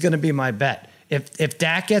this is going to be my bet. If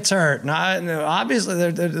Dak gets hurt, obviously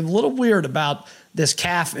they're a little weird about this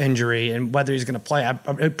calf injury and whether he's going to play.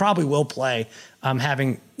 It probably will play,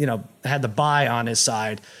 having had the bye on his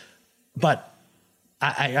side, but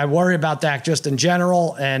I worry about Dak just in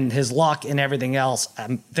general and his luck and everything else.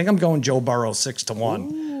 I think I'm going Joe Burrow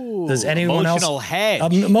 6-1. Does anyone else?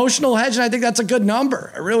 Emotional hedge, and I think that's a good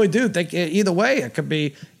number. I really do think either way it could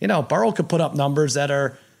be. Burrow could put up numbers that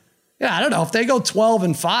are. Yeah, I don't know if they go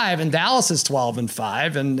 12-5 and Dallas is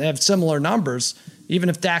 12-5 and have similar numbers. Even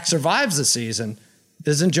if Dak survives the season,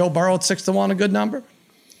 isn't Joe Burrow at 6-1 a good number?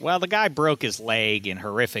 Well, the guy broke his leg in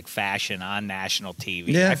horrific fashion on national TV.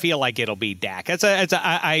 Yeah. I feel like it'll be Dak.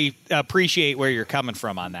 I appreciate where you're coming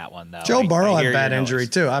from on that one, though. Joe Burrow had bad injury,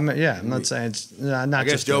 too. I'm not saying it's not I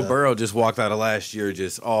guess Joe Burrow just walked out of last year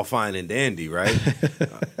just all fine and dandy, right?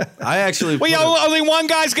 I actually... only one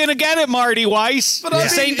guy's going to get it, Marty Weiss. But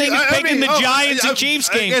same thing as picking the Giants and Chiefs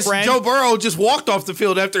game, friend. Joe Burrow just walked off the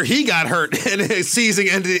field after he got hurt and his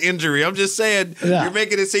season-ending injury. I'm just saying, you're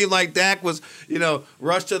making it seem like Dak was,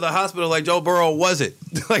 rushed to the hospital like Joe Burrow wasn't.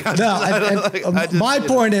 My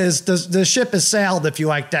point is the ship has sailed if you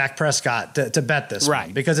like Dak Prescott to bet this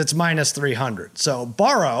one, because it's minus 300. So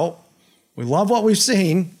Burrow, we love what we've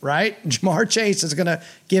seen, right? Jamar Chase is going to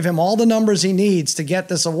give him all the numbers he needs to get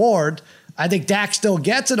this award. I think Dak still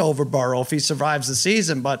gets it over Burrow if he survives the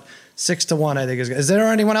season, but 6-1 I think is good. Is there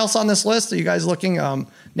anyone else on this list? Are you guys looking?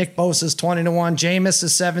 Nick Bosa is 20-1. Jameis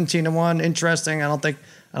is 17-1. Interesting. I don't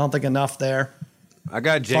think enough there. I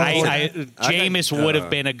got Jameis. Jameis would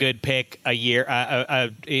have been a good pick a year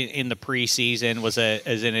in the preseason.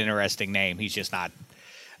 As an interesting name. He's just not.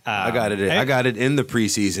 I got it in the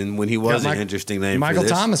preseason when he was an interesting name. Michael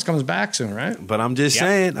Thomas comes back soon, right? But I'm just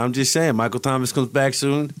saying. Michael Thomas comes back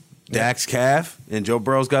soon. Dak's calf and Joe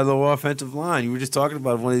Burrow's got a little offensive line. You were just talking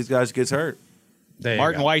about if one of these guys gets hurt.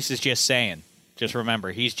 Martin Weiss is just saying. Just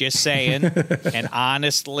remember, he's just saying. And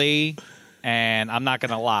honestly, and I'm not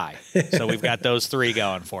going to lie. So we've got those three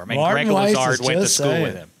going for him. And Martin Greg Weiss Lazard is went to just school saying.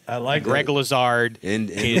 with him. I like and Greg that. Lazard In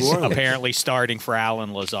is New Orleans. apparently starting for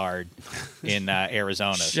Alan Lazard in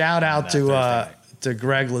Arizona. Shout out to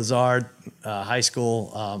Greg Lazard, high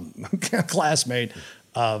school classmate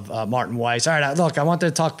of Martin Weiss. All right, look, I wanted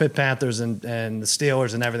to talk Pitt Panthers and the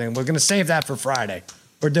Steelers and everything. We're going to save that for Friday.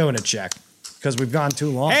 We're doing it, Check, because we've gone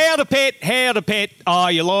too long. Hail to Pitt,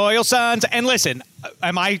 all you loyal sons. And listen,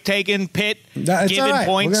 am I taking Pitt It's giving all right.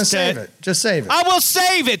 points We're going to save it. Just save it. I will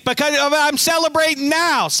save it because I'm celebrating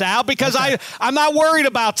now, Sal, because I'm not worried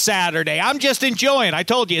about Saturday. I'm just enjoying. I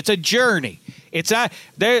told you, it's a journey.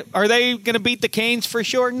 Are they going to beat the Canes for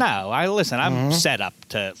sure? No. I'm set up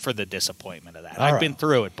for the disappointment of that. I've been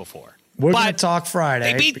through it before. We're going to talk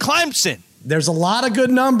Friday. They beat Clemson. There's a lot of good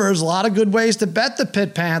numbers, a lot of good ways to bet the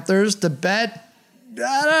Pitt Panthers, to bet. I don't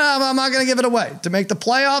know, I'm not going to give it away. To make the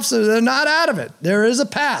playoffs, they're not out of it. There is a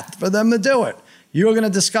path for them to do it. You're going to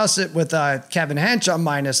discuss it with Kevin Hench on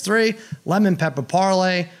 -3, Lemon Pepper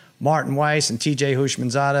Parlay, Martin Weiss, and TJ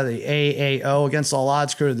Hushmanzada, the AAO Against All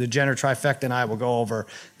Odds crew. The Degenerate Trifecta and I will go over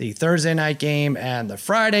the Thursday night game and the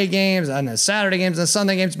Friday games and the Saturday games and the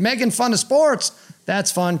Sunday games. Making fun of sports.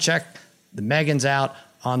 That's fun. Check the Megans out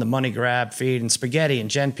on the Money Grab feed. And Spaghetti and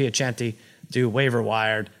Jen Piacenti do Waiver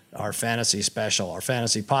Wired, our fantasy special, our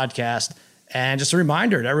fantasy podcast. And just a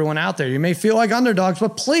reminder to everyone out there, you may feel like underdogs,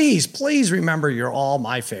 but please, please remember you're all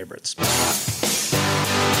my favorites.